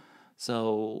know?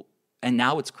 So, and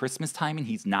now it's Christmas time and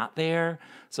he's not there.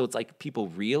 So it's like people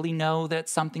really know that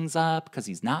something's up because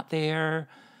he's not there.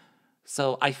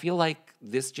 So I feel like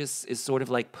this just is sort of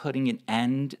like putting an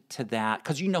end to that.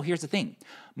 Because, here's the thing.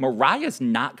 Mariah's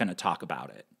not going to talk about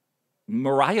it.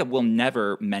 Mariah will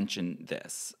never mention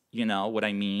this. You know what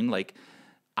I mean? Like,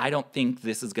 I don't think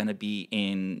this is going to be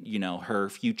in, her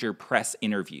future press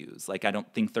interviews. Like, I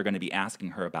don't think they're going to be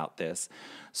asking her about this.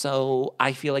 So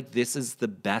I feel like this is the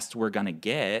best we're going to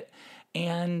get.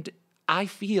 And I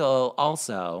feel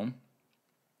also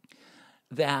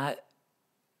that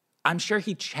I'm sure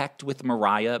he checked with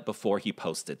Mariah before he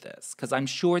posted this, because I'm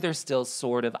sure they're still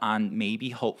sort of on maybe,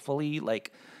 hopefully,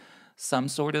 like some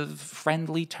sort of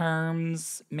friendly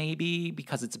terms, maybe,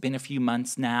 because it's been a few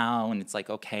months now, and it's like,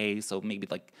 okay, so maybe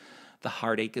like the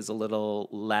heartache is a little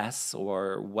less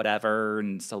or whatever,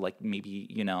 and so like maybe,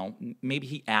 maybe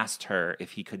he asked her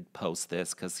if he could post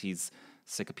this because he's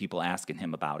sick of people asking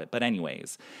him about it. But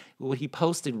anyways, what he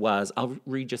posted was, I'll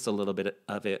read just a little bit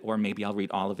of it, or maybe I'll read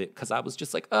all of it, because I was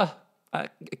just like, I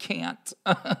can't.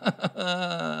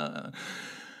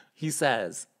 He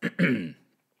says,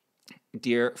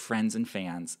 "Dear friends and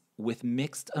fans, with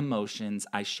mixed emotions,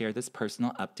 I share this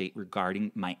personal update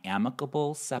regarding my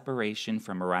amicable separation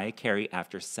from Mariah Carey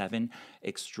after 7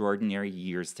 extraordinary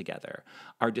years together.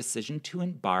 Our decision to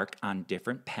embark on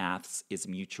different paths is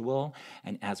mutual,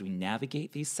 and as we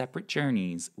navigate these separate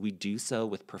journeys, we do so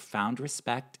with profound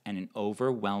respect and an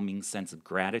overwhelming sense of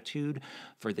gratitude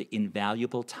for the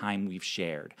invaluable time we've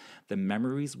shared. The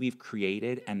memories we've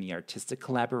created and the artistic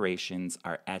collaborations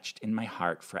are etched in my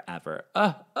heart forever."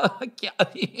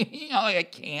 I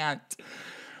can't.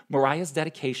 Mariah's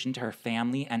dedication to her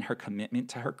family and her commitment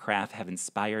to her craft have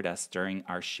inspired us during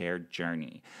our shared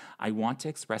journey. I want to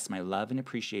express my love and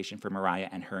appreciation for Mariah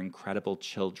and her incredible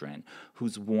children,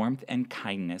 whose warmth and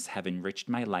kindness have enriched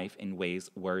my life in ways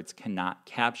words cannot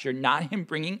capture. Not him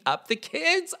bringing up the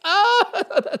kids.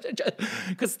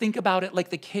 Because think about it, like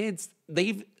the kids,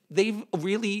 they've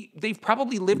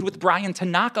probably lived with Brian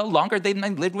Tanaka longer than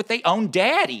they lived with their own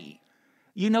daddy.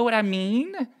 You know what I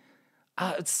mean?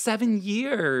 7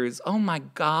 years. Oh my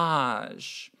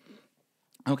gosh.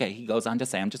 Okay, he goes on to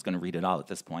say, I'm just going to read it all at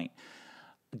this point.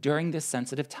 "During this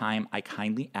sensitive time, I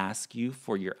kindly ask you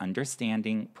for your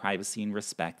understanding, privacy, and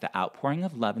respect. The outpouring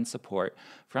of love and support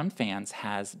from fans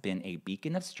has been a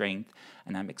beacon of strength,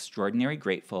 and I'm extraordinarily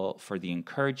grateful for the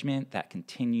encouragement that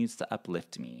continues to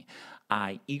uplift me.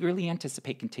 I eagerly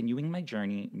anticipate continuing my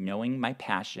journey, knowing my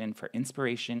passion for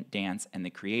inspiration, dance, and the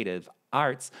creative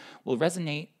arts will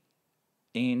resonate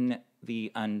in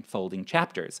the unfolding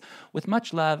chapters. With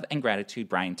much love and gratitude,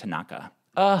 Brian Tanaka."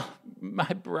 Oh, my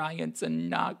Brian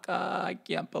Tanaka. I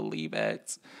can't believe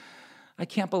it. I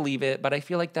can't believe it, but I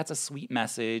feel like that's a sweet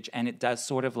message, and it does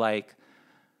sort of like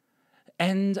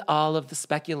end all of the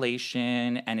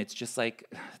speculation, and it's just like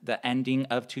the ending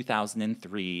of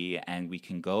 2003, and we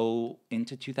can go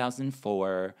into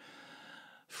 2004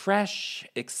 fresh,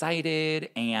 excited,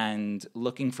 and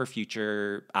looking for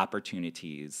future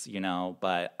opportunities,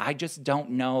 but I just don't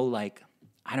know,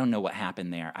 I don't know what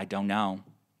happened there. I don't know.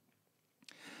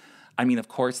 I mean, of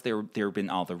course, there have been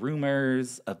all the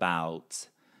rumors about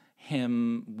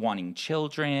him wanting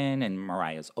children, and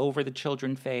Mariah's over the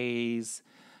children phase,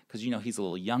 because, he's a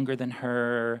little younger than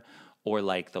her, or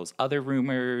like those other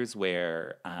rumors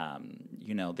where,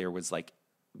 there was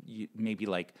maybe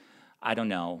I don't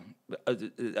know,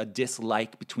 a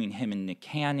dislike between him and Nick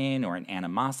Cannon, or an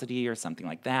animosity or something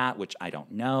like that, which I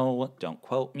don't know. Don't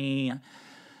quote me.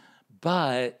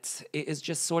 But it is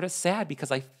just sort of sad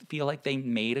because I feel like they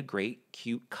made a great,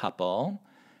 cute couple,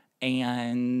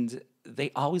 and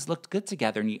they always looked good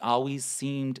together, and he always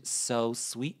seemed so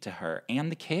sweet to her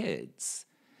and the kids.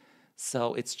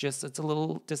 So it's a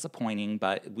little disappointing,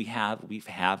 but we've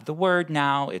the word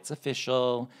now. It's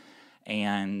official,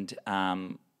 and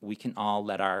we can all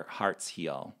let our hearts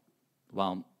heal.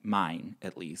 Well, mine,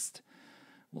 at least.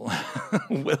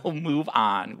 We'll move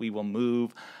on. We will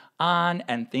move on,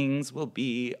 and things will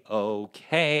be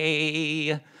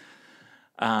okay.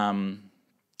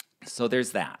 So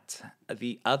there's that.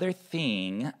 The other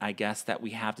thing, I guess, that we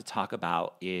have to talk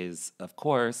about is, of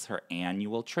course, her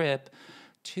annual trip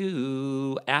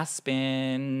to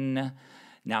Aspen.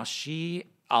 Now, she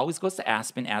always goes to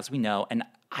Aspen, as we know, and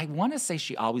I want to say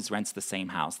she always rents the same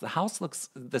house. The house looks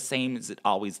the same as it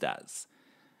always does.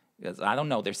 Because I don't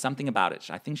know, there's something about it.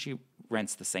 I think she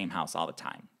rents the same house all the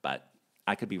time, but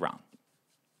I could be wrong.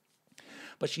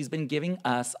 But she's been giving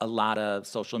us a lot of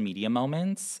social media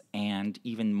moments, and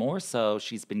even more so,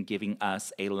 she's been giving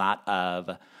us a lot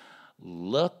of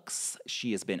looks.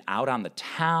 She has been out on the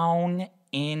town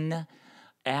in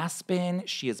Aspen.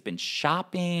 She has been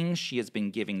shopping. She has been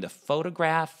giving the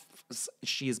photographs.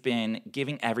 She has been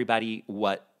giving everybody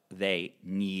what they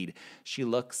need. She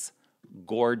looks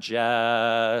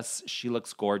gorgeous. She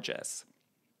looks gorgeous.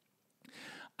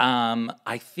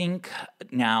 I think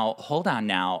now, hold on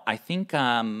now. I think, you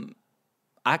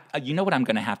know what I'm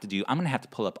going to have to do? I'm going to have to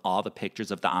pull up all the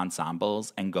pictures of the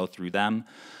ensembles and go through them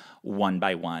one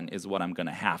by one is what I'm going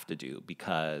to have to do,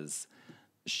 because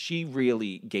she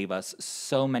really gave us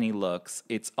so many looks.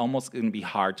 It's almost going to be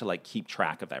hard to like keep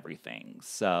track of everything.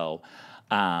 So,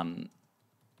 I'm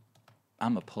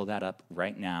going to pull that up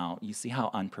right now. You see how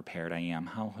unprepared I am.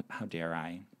 How dare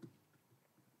I?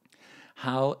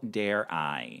 How dare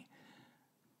I?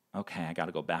 Okay, I got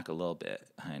to go back a little bit,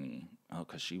 honey. Oh,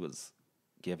 because she was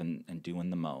giving and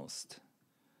doing the most.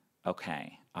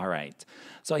 Okay, all right.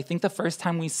 So I think the first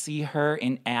time we see her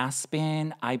in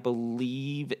Aspen, I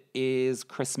believe, is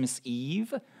Christmas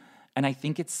Eve. And I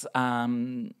think it's,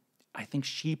 I think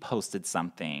she posted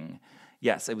something.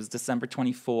 Yes, it was December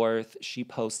 24th. She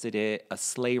posted it, a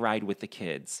sleigh ride with the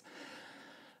kids.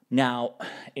 Now,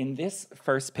 in this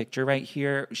first picture right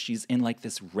here, she's in like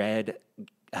this red,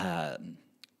 what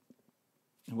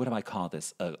do I call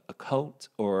this? A coat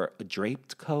or a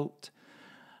draped coat.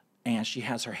 And she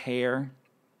has her hair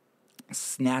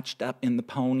snatched up in the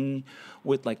pony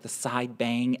with like the side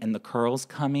bang and the curls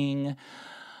coming.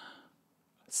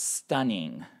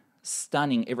 Stunning.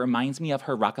 Stunning. It reminds me of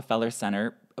her Rockefeller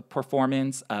Center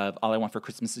performance of All I Want for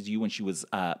Christmas Is You when she was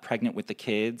pregnant with the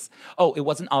kids. Oh, it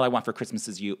wasn't All I Want for Christmas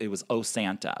Is You. It was Oh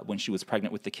Santa when she was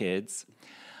pregnant with the kids.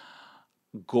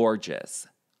 Gorgeous.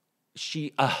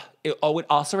 It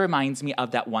also reminds me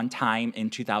of that one time in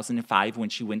 2005 when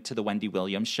she went to the Wendy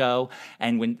Williams show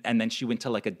and then she went to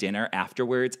like a dinner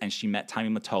afterwards and she met Tommy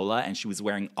Mottola and she was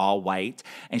wearing all white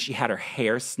and she had her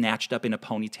hair snatched up in a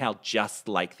ponytail just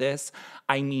like this.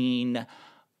 I mean,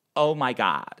 oh my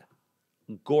God,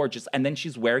 gorgeous. And then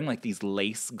she's wearing like these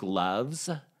lace gloves.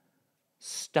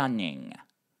 Stunning.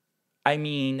 I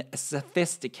mean,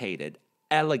 sophisticated,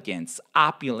 elegance,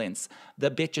 opulence.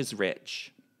 The bitch is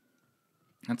rich.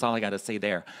 That's all I got to say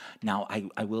there. Now,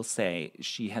 I will say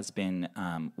she has been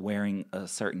wearing a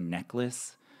certain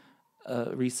necklace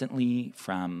recently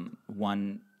from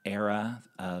one era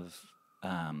of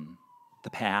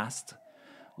the past,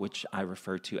 which I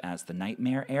refer to as the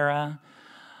nightmare era.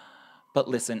 But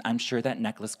listen, I'm sure that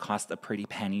necklace cost a pretty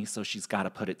penny, so she's got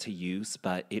to put it to use,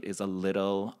 but it is a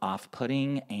little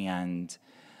off-putting, and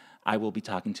I will be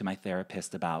talking to my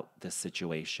therapist about this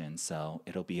situation, so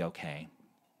it'll be okay.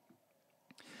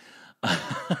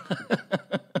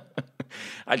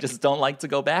 I just don't like to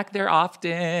go back there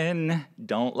often.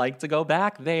 Don't like to go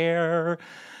back there.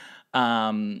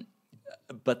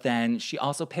 But then she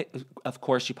also, of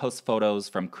course, she posts photos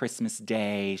from Christmas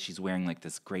Day. She's wearing like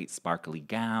this great sparkly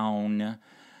gown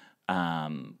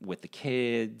with the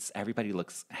kids. Everybody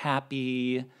looks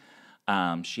happy.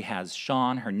 She has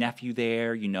Sean, her nephew,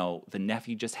 there. You know, the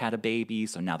nephew just had a baby,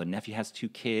 so now the nephew has 2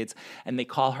 kids, and they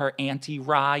call her Auntie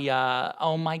Raya.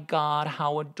 Oh my God,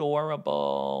 how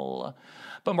adorable.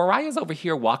 But Mariah's over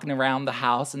here walking around the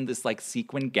house in this like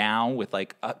sequin gown with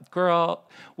like a girl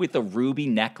with a ruby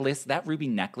necklace. That ruby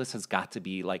necklace has got to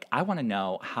be like, I want to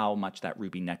know how much that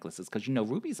ruby necklace is, because you know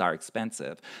rubies are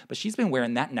expensive. But she's been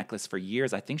wearing that necklace for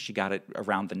years. I think she got it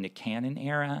around the Nick Cannon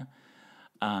era.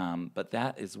 But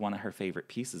that is one of her favorite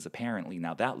pieces, apparently.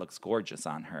 Now, that looks gorgeous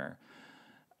on her.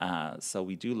 So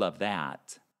we do love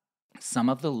that. Some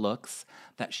of the looks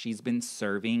that she's been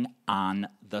serving on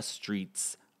the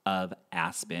streets of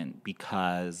Aspen,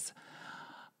 because,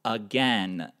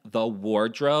 again, the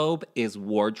wardrobe is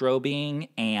wardrobing,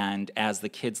 and as the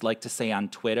kids like to say on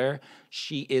Twitter,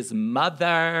 she is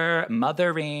mothering.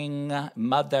 That's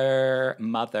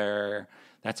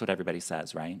what everybody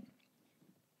says, right?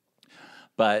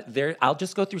 But I'll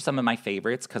just go through some of my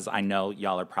favorites because I know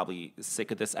y'all are probably sick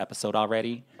of this episode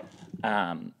already.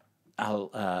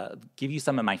 I'll give you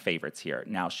some of my favorites here.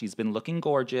 Now, she's been looking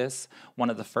gorgeous.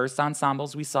 One of the first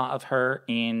ensembles we saw of her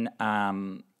in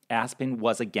Aspen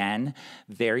was, again,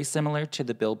 very similar to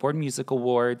the Billboard Music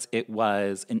Awards. It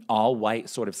was an all-white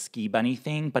sort of ski bunny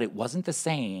thing, but it wasn't the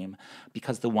same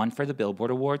because the one for the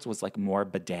Billboard Awards was like more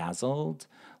bedazzled,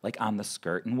 like on the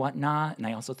skirt and whatnot. And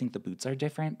I also think the boots are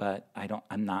different, but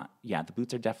the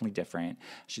boots are definitely different.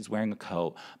 She's wearing a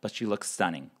coat, but she looks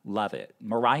stunning. Love it.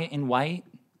 Mariah in white.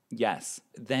 Yes.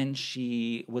 Then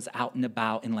she was out and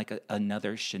about in like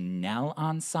another Chanel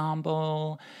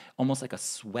ensemble, almost like a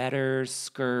sweater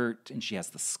skirt. And she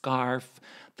has the scarf,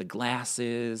 the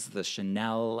glasses, the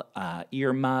Chanel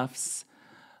earmuffs.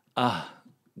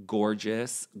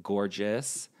 Gorgeous,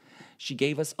 gorgeous. She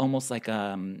gave us almost like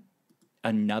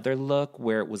another look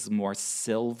where it was more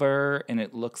silver. And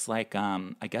it looks like,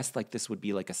 I guess like this would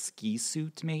be like a ski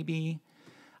suit maybe.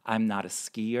 I'm not a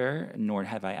skier, nor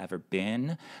have I ever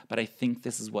been, but I think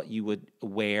this is what you would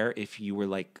wear if you were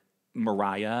like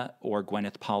Mariah or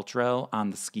Gwyneth Paltrow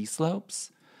on the ski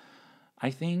slopes,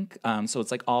 I think. So it's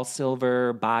like all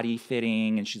silver, body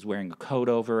fitting, and she's wearing a coat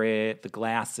over it, the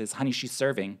glasses. Honey, she's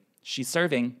serving. She's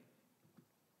serving.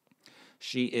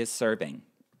 She is serving.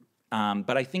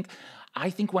 But I think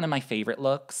one of my favorite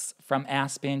looks from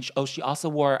Aspen, she also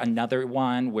wore another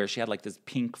one where she had like this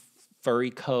pink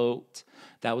furry coat.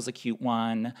 That was a cute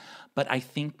one. But I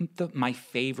think my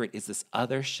favorite is this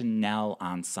other Chanel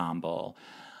ensemble.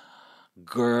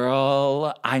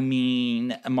 Girl, I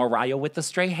mean, Mariah with the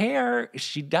straight hair.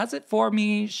 She does it for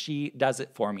me. She does it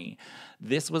for me.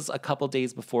 This was a couple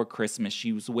days before Christmas.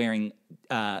 She was wearing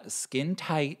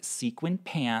skin-tight sequin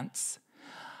pants.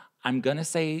 I'm going to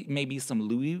say maybe some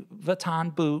Louis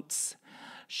Vuitton boots.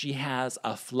 She has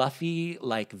a fluffy,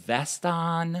 like, vest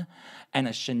on and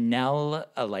a Chanel,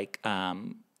 I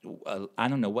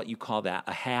don't know what you call that,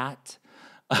 a hat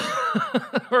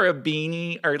or a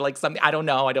beanie or, like, something. I don't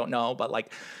know. But,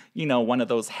 like, you know, one of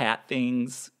those hat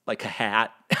things, like a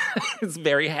hat. It's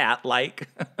very hat-like.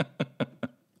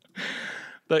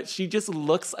 But she just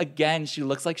looks, again, she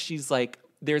looks like she's, like,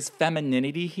 there's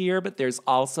femininity here, but there's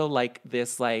also, like,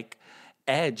 this, like,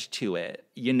 edge to it,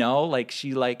 you know, like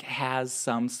she like has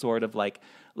some sort of like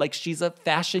she's a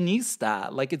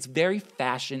fashionista, like it's very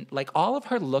fashion, like all of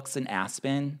her looks in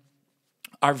Aspen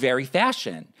are very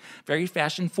fashion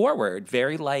forward,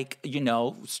 very like, you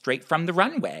know, straight from the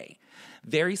runway,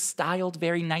 very styled,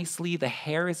 very nicely. The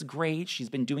hair is great. She's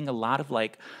been doing a lot of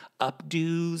like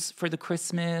updos for the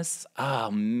Christmas.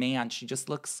 Oh man, she just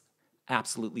looks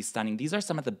absolutely stunning. These are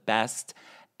some of the best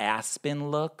Aspen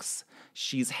looks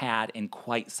she's had in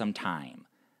quite some time.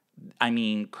 I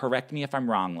mean, correct me if I'm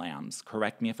wrong, lambs.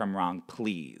 Correct me if I'm wrong,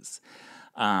 please.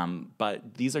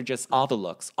 But these are just all the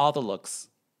looks.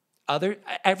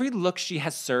 Every look she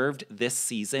has served this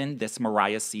season, this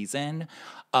Mariah season,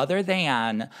 other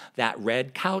than that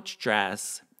red couch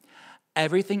dress,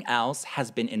 everything else has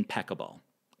been impeccable.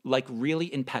 Like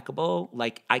really impeccable.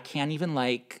 Like I can't even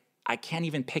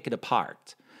pick it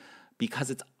apart.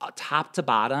 Because it's top to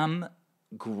bottom,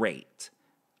 great.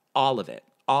 All of it,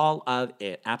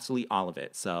 absolutely all of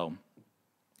it. So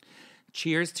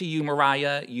cheers to you,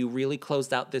 Mariah. You really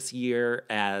closed out this year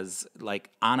as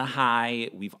like on a high.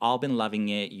 We've all been loving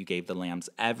it. You gave the lambs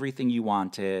everything you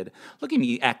wanted. Look at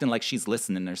me acting like she's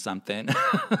listening or something.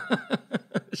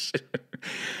 Sure.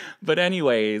 But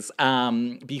anyways,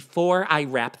 before I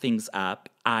wrap things up,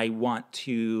 I want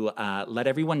to let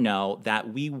everyone know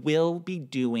that we will be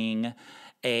doing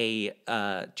a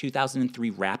 2003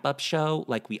 wrap-up show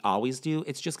like we always do.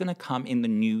 It's just going to come in the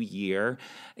new year.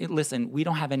 Listen, we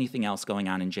don't have anything else going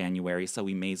on in January, so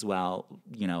we may as well,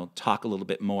 you know, talk a little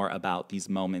bit more about these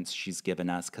moments she's given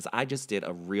us, because I just did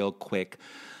a real quick,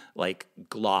 like,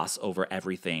 gloss over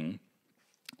everything.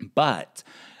 But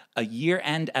a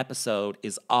year-end episode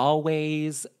is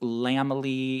always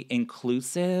Lamely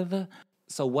inclusive.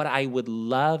 So what I would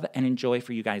love and enjoy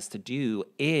for you guys to do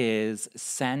is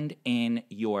send in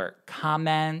your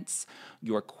comments,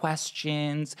 your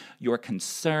questions, your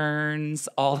concerns,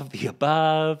 all of the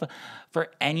above, for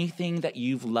anything that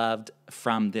you've loved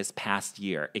from this past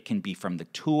year. It can be from the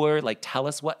tour, like tell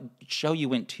us what show you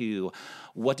went to,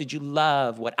 what did you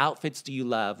love, what outfits do you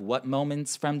love, what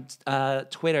moments from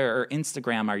Twitter or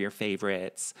Instagram are your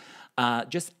favorites.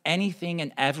 Just anything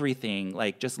and everything,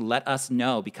 like just let us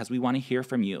know, because we want to hear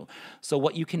from you. So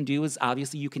what you can do is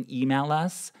obviously you can email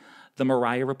us,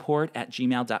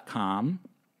 themariahreport@gmail.com.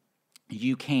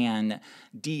 You can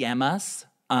DM us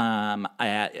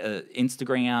at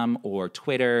Instagram or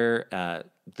Twitter,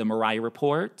 The Mariah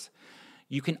Report.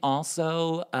 You can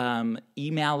also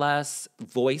email us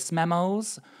voice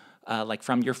memos, like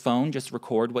from your phone. Just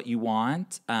record what you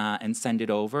want and send it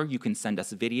over. You can send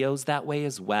us videos that way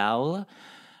as well.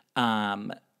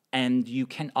 And you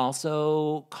can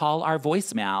also call our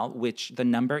voicemail, which the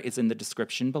number is in the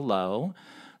description below.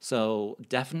 So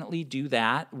definitely do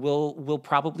that. We'll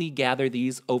probably gather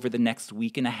these over the next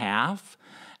week and a half,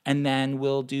 and then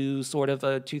we'll do sort of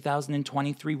a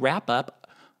 2023 wrap-up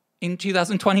in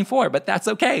 2024. But that's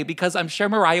okay, because I'm sure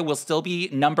Mariah will still be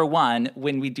number one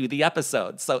when we do the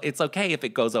episode. So it's okay if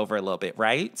it goes over a little bit,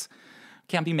 right?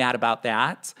 Can't be mad about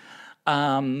that.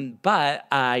 But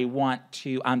I want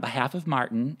to, on behalf of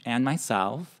Martin and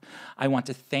myself, I want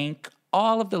to thank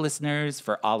all of the listeners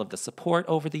for all of the support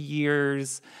over the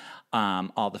years,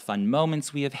 all the fun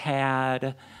moments we have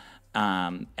had,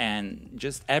 and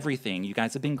just everything. You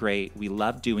guys have been great. We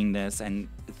love doing this, and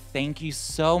thank you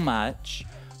so much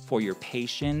for your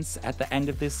patience at the end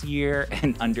of this year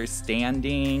and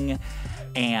understanding,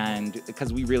 and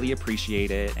because we really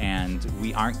appreciate it, and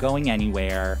we aren't going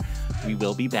anywhere. We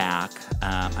will be back.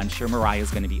 I'm sure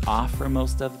Mariah's going to be off for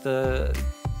most of the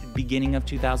beginning of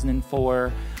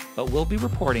 2004, but we'll be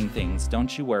reporting things.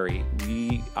 Don't you worry.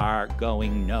 We are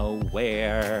going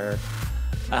nowhere.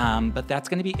 But that's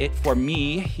going to be it for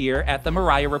me here at the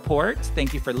Mariah Report.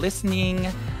 Thank you for listening,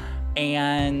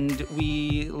 and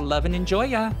we love and enjoy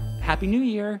ya. Happy New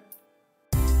Year.